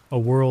 a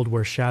world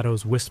where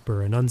shadows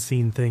whisper and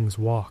unseen things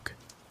walk.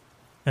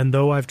 And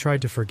though I've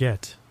tried to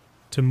forget,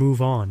 to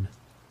move on,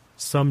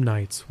 some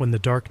nights when the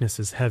darkness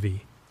is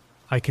heavy,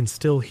 I can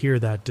still hear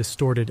that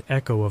distorted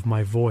echo of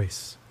my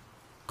voice,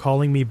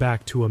 calling me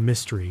back to a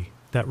mystery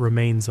that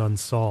remains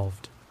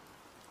unsolved.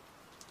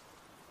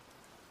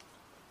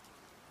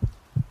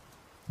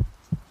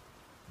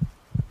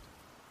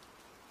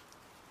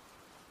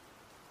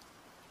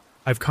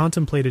 I've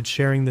contemplated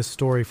sharing this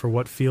story for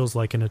what feels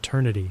like an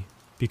eternity,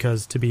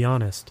 because, to be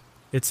honest,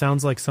 it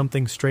sounds like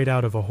something straight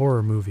out of a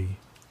horror movie.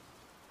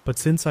 But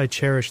since I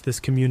cherish this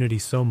community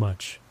so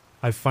much,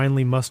 I've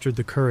finally mustered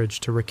the courage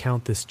to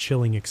recount this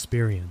chilling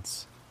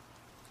experience.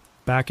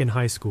 Back in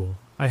high school,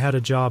 I had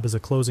a job as a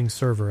closing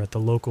server at the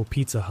local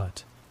Pizza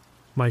Hut.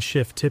 My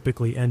shift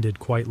typically ended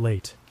quite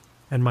late,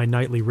 and my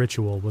nightly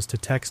ritual was to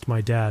text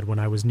my dad when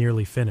I was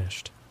nearly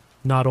finished,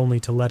 not only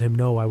to let him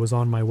know I was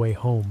on my way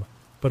home,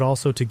 but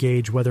also to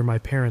gauge whether my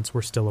parents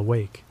were still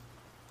awake.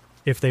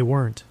 If they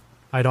weren't,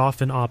 I'd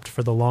often opt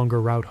for the longer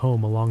route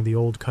home along the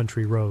old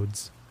country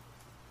roads.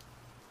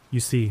 You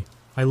see,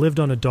 I lived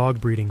on a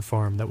dog breeding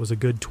farm that was a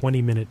good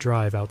 20-minute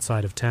drive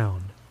outside of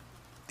town.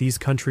 These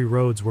country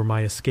roads were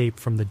my escape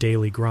from the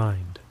daily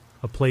grind,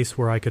 a place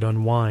where I could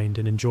unwind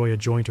and enjoy a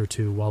joint or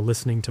two while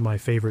listening to my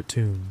favorite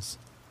tunes.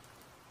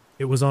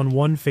 It was on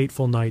one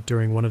fateful night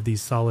during one of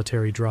these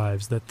solitary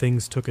drives that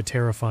things took a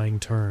terrifying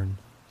turn.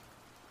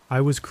 I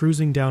was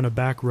cruising down a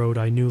back road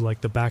I knew like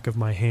the back of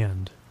my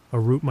hand, a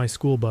route my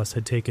school bus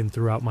had taken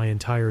throughout my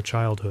entire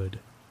childhood.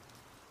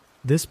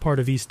 This part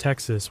of East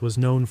Texas was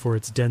known for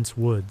its dense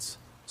woods,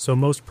 so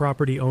most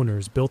property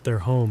owners built their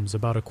homes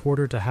about a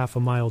quarter to half a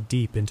mile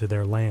deep into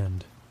their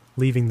land,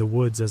 leaving the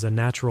woods as a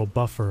natural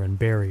buffer and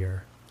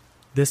barrier.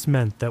 This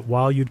meant that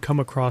while you'd come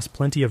across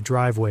plenty of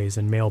driveways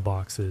and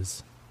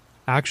mailboxes,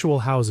 actual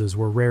houses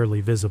were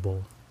rarely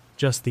visible,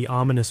 just the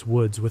ominous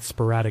woods with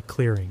sporadic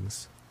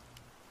clearings.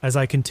 As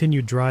I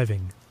continued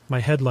driving, my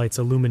headlights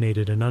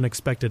illuminated an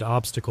unexpected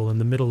obstacle in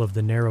the middle of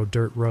the narrow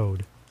dirt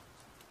road.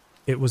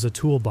 It was a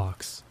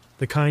toolbox,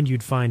 the kind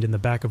you'd find in the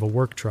back of a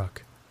work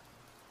truck.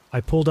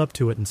 I pulled up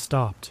to it and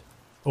stopped,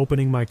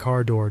 opening my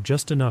car door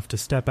just enough to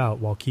step out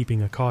while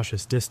keeping a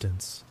cautious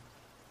distance.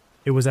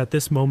 It was at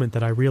this moment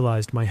that I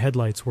realized my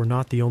headlights were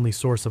not the only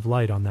source of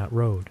light on that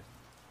road.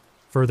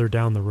 Further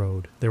down the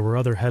road, there were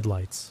other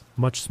headlights,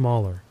 much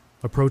smaller,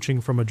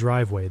 approaching from a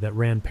driveway that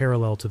ran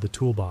parallel to the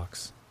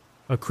toolbox.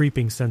 A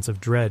creeping sense of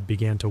dread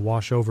began to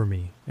wash over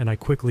me, and I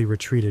quickly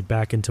retreated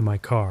back into my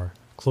car,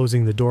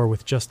 closing the door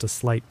with just a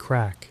slight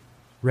crack,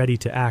 ready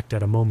to act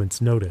at a moment's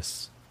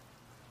notice.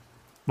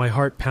 My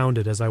heart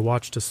pounded as I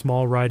watched a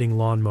small riding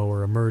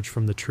lawnmower emerge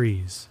from the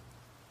trees.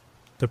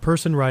 The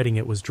person riding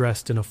it was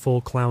dressed in a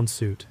full clown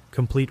suit,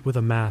 complete with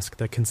a mask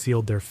that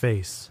concealed their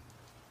face.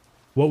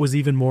 What was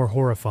even more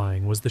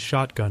horrifying was the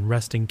shotgun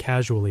resting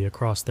casually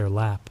across their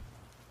lap.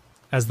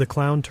 As the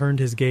clown turned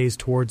his gaze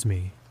towards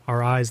me,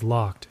 our eyes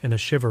locked and a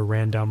shiver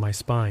ran down my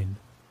spine.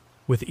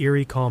 With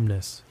eerie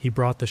calmness, he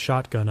brought the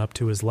shotgun up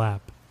to his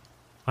lap.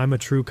 I'm a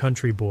true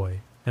country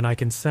boy, and I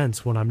can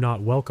sense when I'm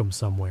not welcome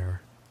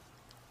somewhere.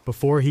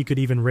 Before he could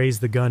even raise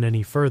the gun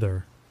any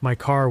further, my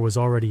car was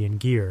already in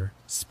gear,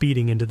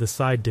 speeding into the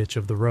side ditch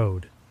of the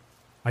road.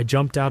 I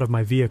jumped out of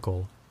my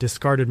vehicle,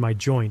 discarded my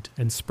joint,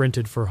 and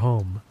sprinted for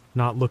home,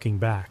 not looking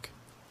back.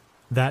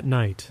 That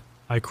night,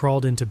 I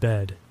crawled into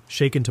bed,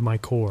 shaken to my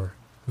core,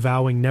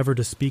 vowing never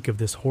to speak of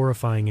this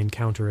horrifying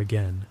encounter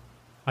again.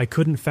 I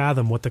couldn't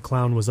fathom what the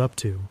clown was up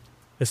to,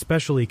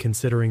 especially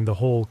considering the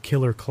whole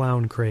killer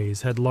clown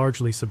craze had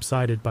largely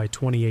subsided by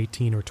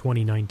 2018 or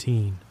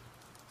 2019.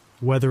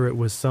 Whether it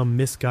was some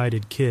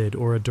misguided kid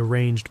or a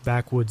deranged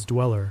backwoods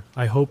dweller,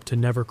 I hoped to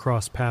never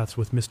cross paths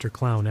with Mr.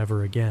 Clown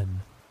ever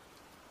again.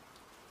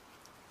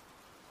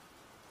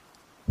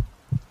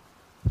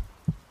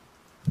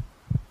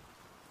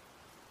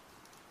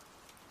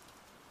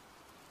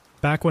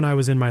 Back when I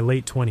was in my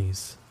late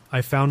 20s,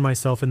 I found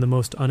myself in the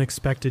most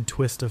unexpected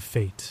twist of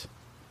fate.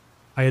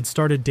 I had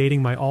started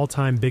dating my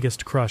all-time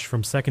biggest crush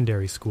from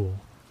secondary school,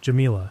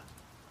 Jamila.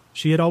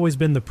 She had always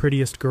been the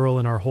prettiest girl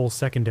in our whole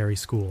secondary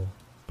school,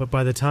 but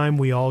by the time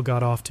we all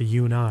got off to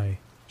UNI,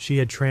 she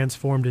had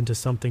transformed into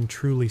something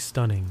truly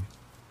stunning.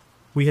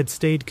 We had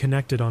stayed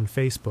connected on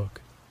Facebook,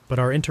 but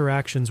our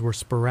interactions were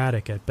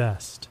sporadic at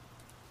best.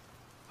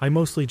 I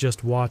mostly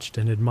just watched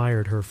and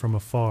admired her from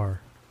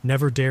afar,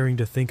 never daring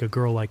to think a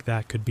girl like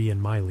that could be in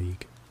my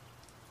league.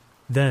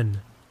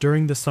 Then,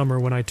 during the summer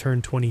when I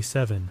turned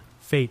 27,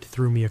 fate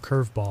threw me a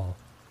curveball.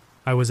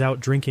 I was out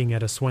drinking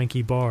at a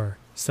swanky bar,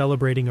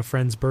 celebrating a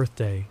friend's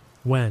birthday,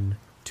 when,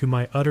 to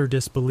my utter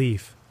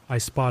disbelief, I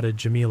spotted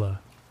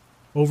Jamila.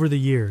 Over the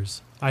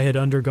years, I had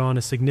undergone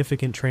a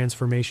significant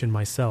transformation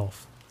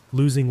myself,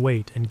 losing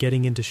weight and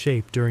getting into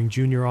shape during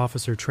junior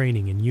officer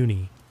training in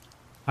uni.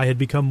 I had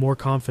become more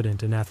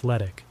confident and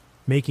athletic,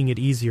 making it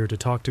easier to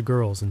talk to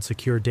girls and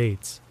secure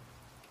dates.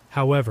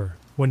 However,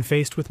 when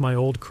faced with my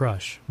old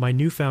crush, my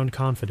newfound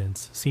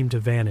confidence seemed to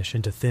vanish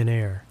into thin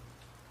air.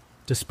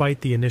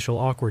 Despite the initial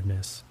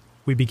awkwardness,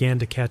 we began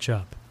to catch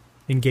up,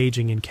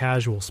 engaging in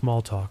casual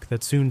small talk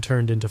that soon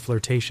turned into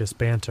flirtatious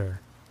banter.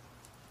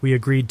 We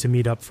agreed to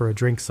meet up for a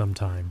drink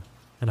sometime,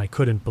 and I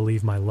couldn't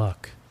believe my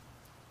luck.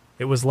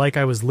 It was like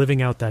I was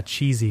living out that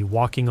cheesy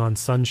Walking on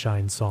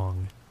Sunshine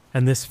song,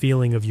 and this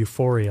feeling of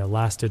euphoria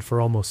lasted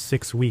for almost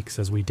 6 weeks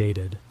as we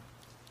dated.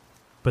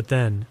 But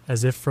then,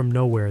 as if from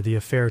nowhere, the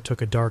affair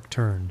took a dark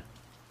turn.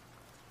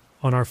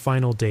 On our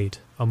final date,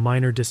 a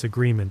minor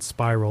disagreement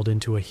spiraled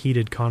into a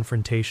heated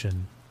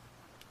confrontation.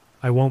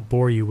 I won't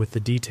bore you with the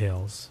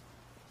details,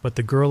 but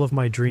the girl of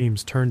my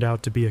dreams turned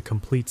out to be a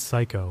complete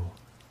psycho.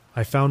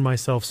 I found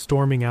myself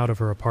storming out of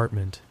her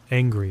apartment,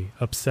 angry,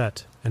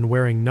 upset, and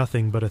wearing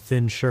nothing but a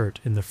thin shirt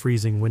in the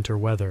freezing winter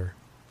weather.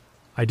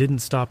 I didn't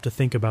stop to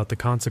think about the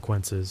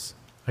consequences.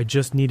 I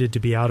just needed to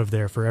be out of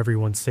there for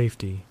everyone's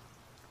safety.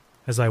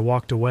 As I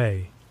walked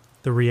away,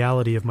 the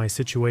reality of my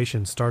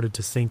situation started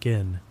to sink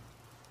in.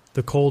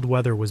 The cold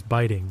weather was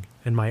biting,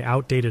 and my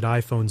outdated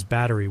iPhone's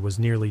battery was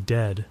nearly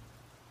dead.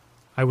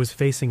 I was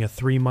facing a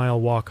 3-mile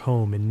walk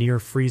home in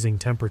near-freezing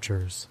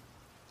temperatures.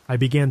 I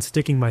began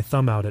sticking my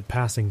thumb out at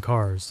passing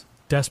cars,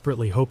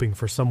 desperately hoping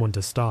for someone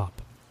to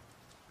stop.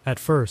 At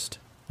first,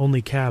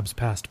 only cabs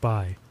passed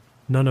by,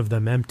 none of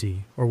them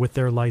empty or with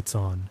their lights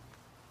on.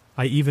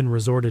 I even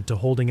resorted to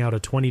holding out a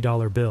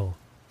 $20 bill,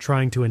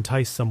 trying to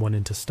entice someone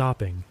into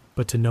stopping,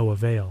 but to no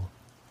avail.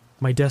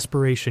 My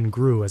desperation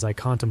grew as I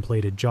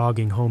contemplated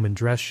jogging home in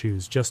dress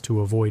shoes just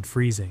to avoid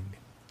freezing.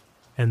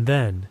 And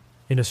then,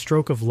 in a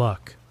stroke of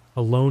luck,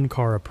 a lone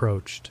car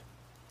approached.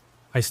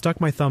 I stuck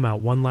my thumb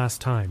out one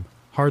last time,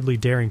 hardly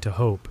daring to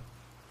hope.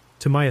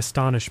 To my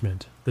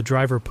astonishment, the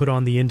driver put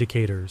on the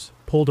indicators,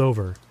 pulled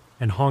over,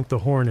 and honked the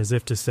horn as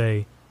if to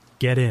say,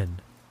 "Get in."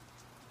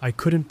 I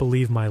couldn't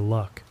believe my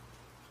luck.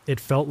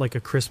 It felt like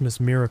a Christmas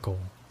miracle.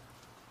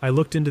 I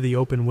looked into the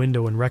open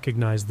window and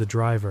recognized the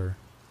driver.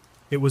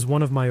 It was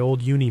one of my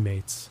old uni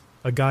mates,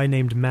 a guy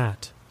named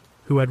Matt,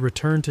 who had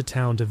returned to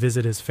town to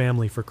visit his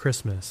family for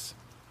Christmas.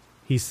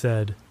 He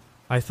said,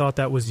 "I thought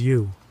that was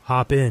you.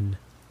 Hop in."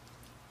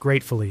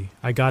 Gratefully,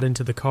 I got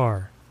into the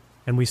car,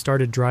 and we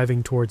started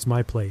driving towards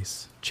my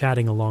place,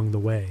 chatting along the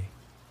way.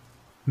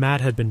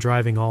 Matt had been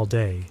driving all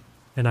day,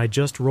 and I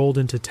just rolled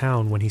into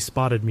town when he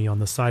spotted me on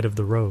the side of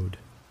the road.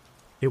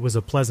 It was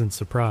a pleasant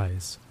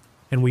surprise,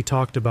 and we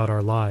talked about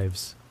our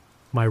lives,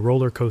 my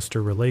roller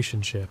coaster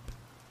relationship,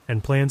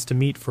 and plans to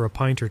meet for a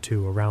pint or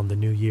two around the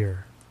new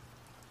year.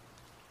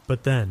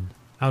 But then,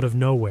 out of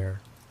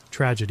nowhere,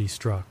 tragedy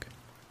struck.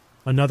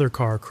 Another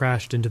car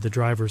crashed into the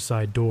driver's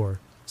side door,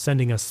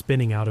 sending us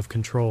spinning out of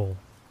control.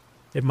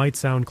 It might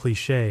sound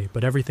cliché,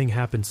 but everything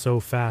happened so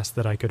fast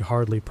that I could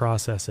hardly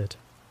process it.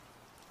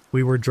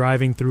 We were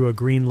driving through a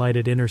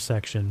green-lighted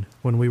intersection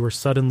when we were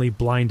suddenly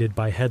blinded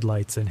by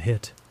headlights and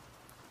hit.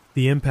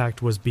 The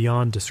impact was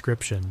beyond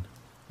description,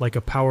 like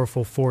a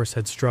powerful force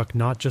had struck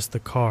not just the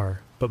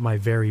car, but my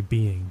very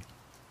being.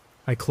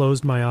 I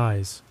closed my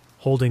eyes,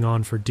 holding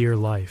on for dear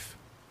life,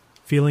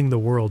 feeling the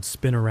world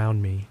spin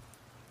around me.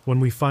 When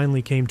we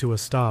finally came to a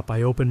stop,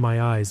 I opened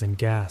my eyes and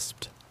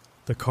gasped.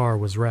 The car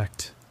was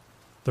wrecked.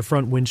 The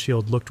front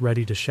windshield looked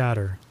ready to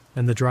shatter,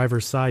 and the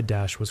driver's side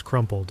dash was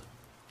crumpled.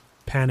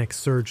 Panic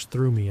surged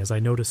through me as I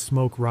noticed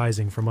smoke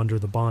rising from under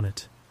the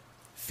bonnet.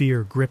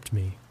 Fear gripped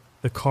me.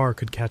 The car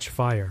could catch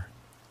fire.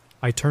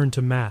 I turned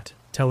to Matt,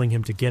 telling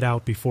him to get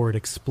out before it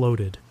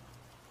exploded.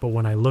 But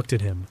when I looked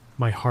at him,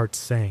 my heart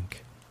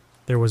sank.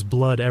 There was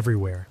blood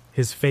everywhere,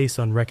 his face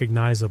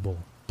unrecognizable,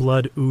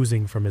 blood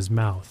oozing from his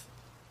mouth.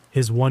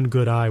 His one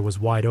good eye was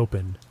wide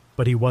open,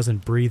 but he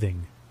wasn't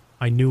breathing.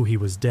 I knew he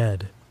was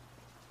dead.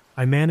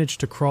 I managed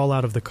to crawl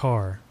out of the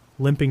car,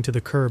 limping to the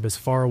curb as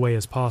far away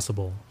as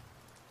possible.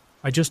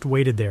 I just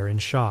waited there in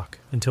shock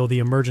until the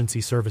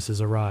emergency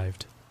services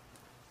arrived.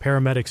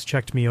 Paramedics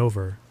checked me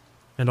over,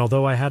 and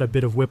although I had a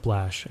bit of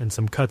whiplash and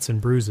some cuts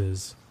and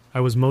bruises, I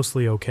was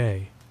mostly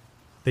okay.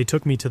 They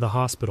took me to the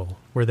hospital,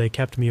 where they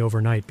kept me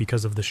overnight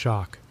because of the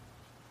shock.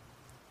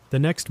 The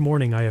next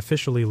morning I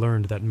officially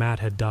learned that Matt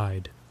had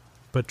died,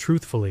 but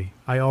truthfully,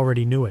 I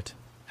already knew it,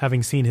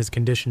 having seen his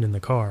condition in the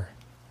car.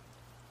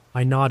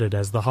 I nodded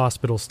as the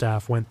hospital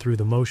staff went through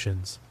the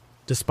motions,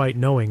 despite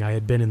knowing I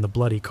had been in the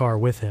bloody car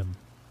with him.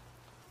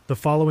 The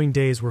following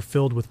days were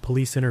filled with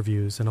police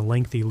interviews and a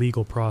lengthy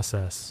legal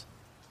process.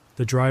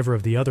 The driver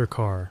of the other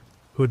car,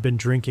 who had been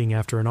drinking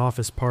after an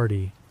office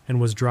party and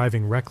was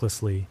driving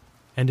recklessly,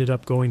 ended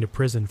up going to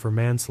prison for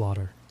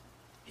manslaughter.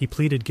 He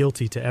pleaded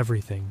guilty to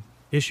everything,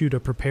 issued a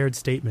prepared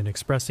statement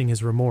expressing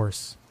his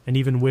remorse, and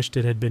even wished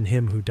it had been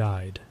him who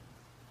died.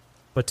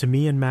 But to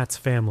me and Matt's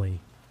family,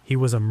 he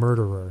was a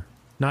murderer,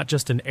 not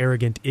just an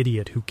arrogant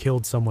idiot who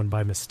killed someone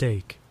by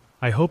mistake.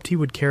 I hoped he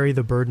would carry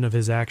the burden of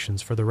his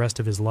actions for the rest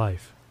of his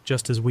life,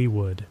 just as we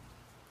would.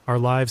 Our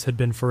lives had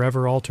been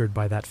forever altered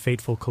by that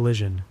fateful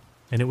collision,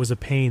 and it was a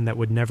pain that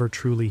would never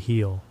truly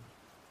heal.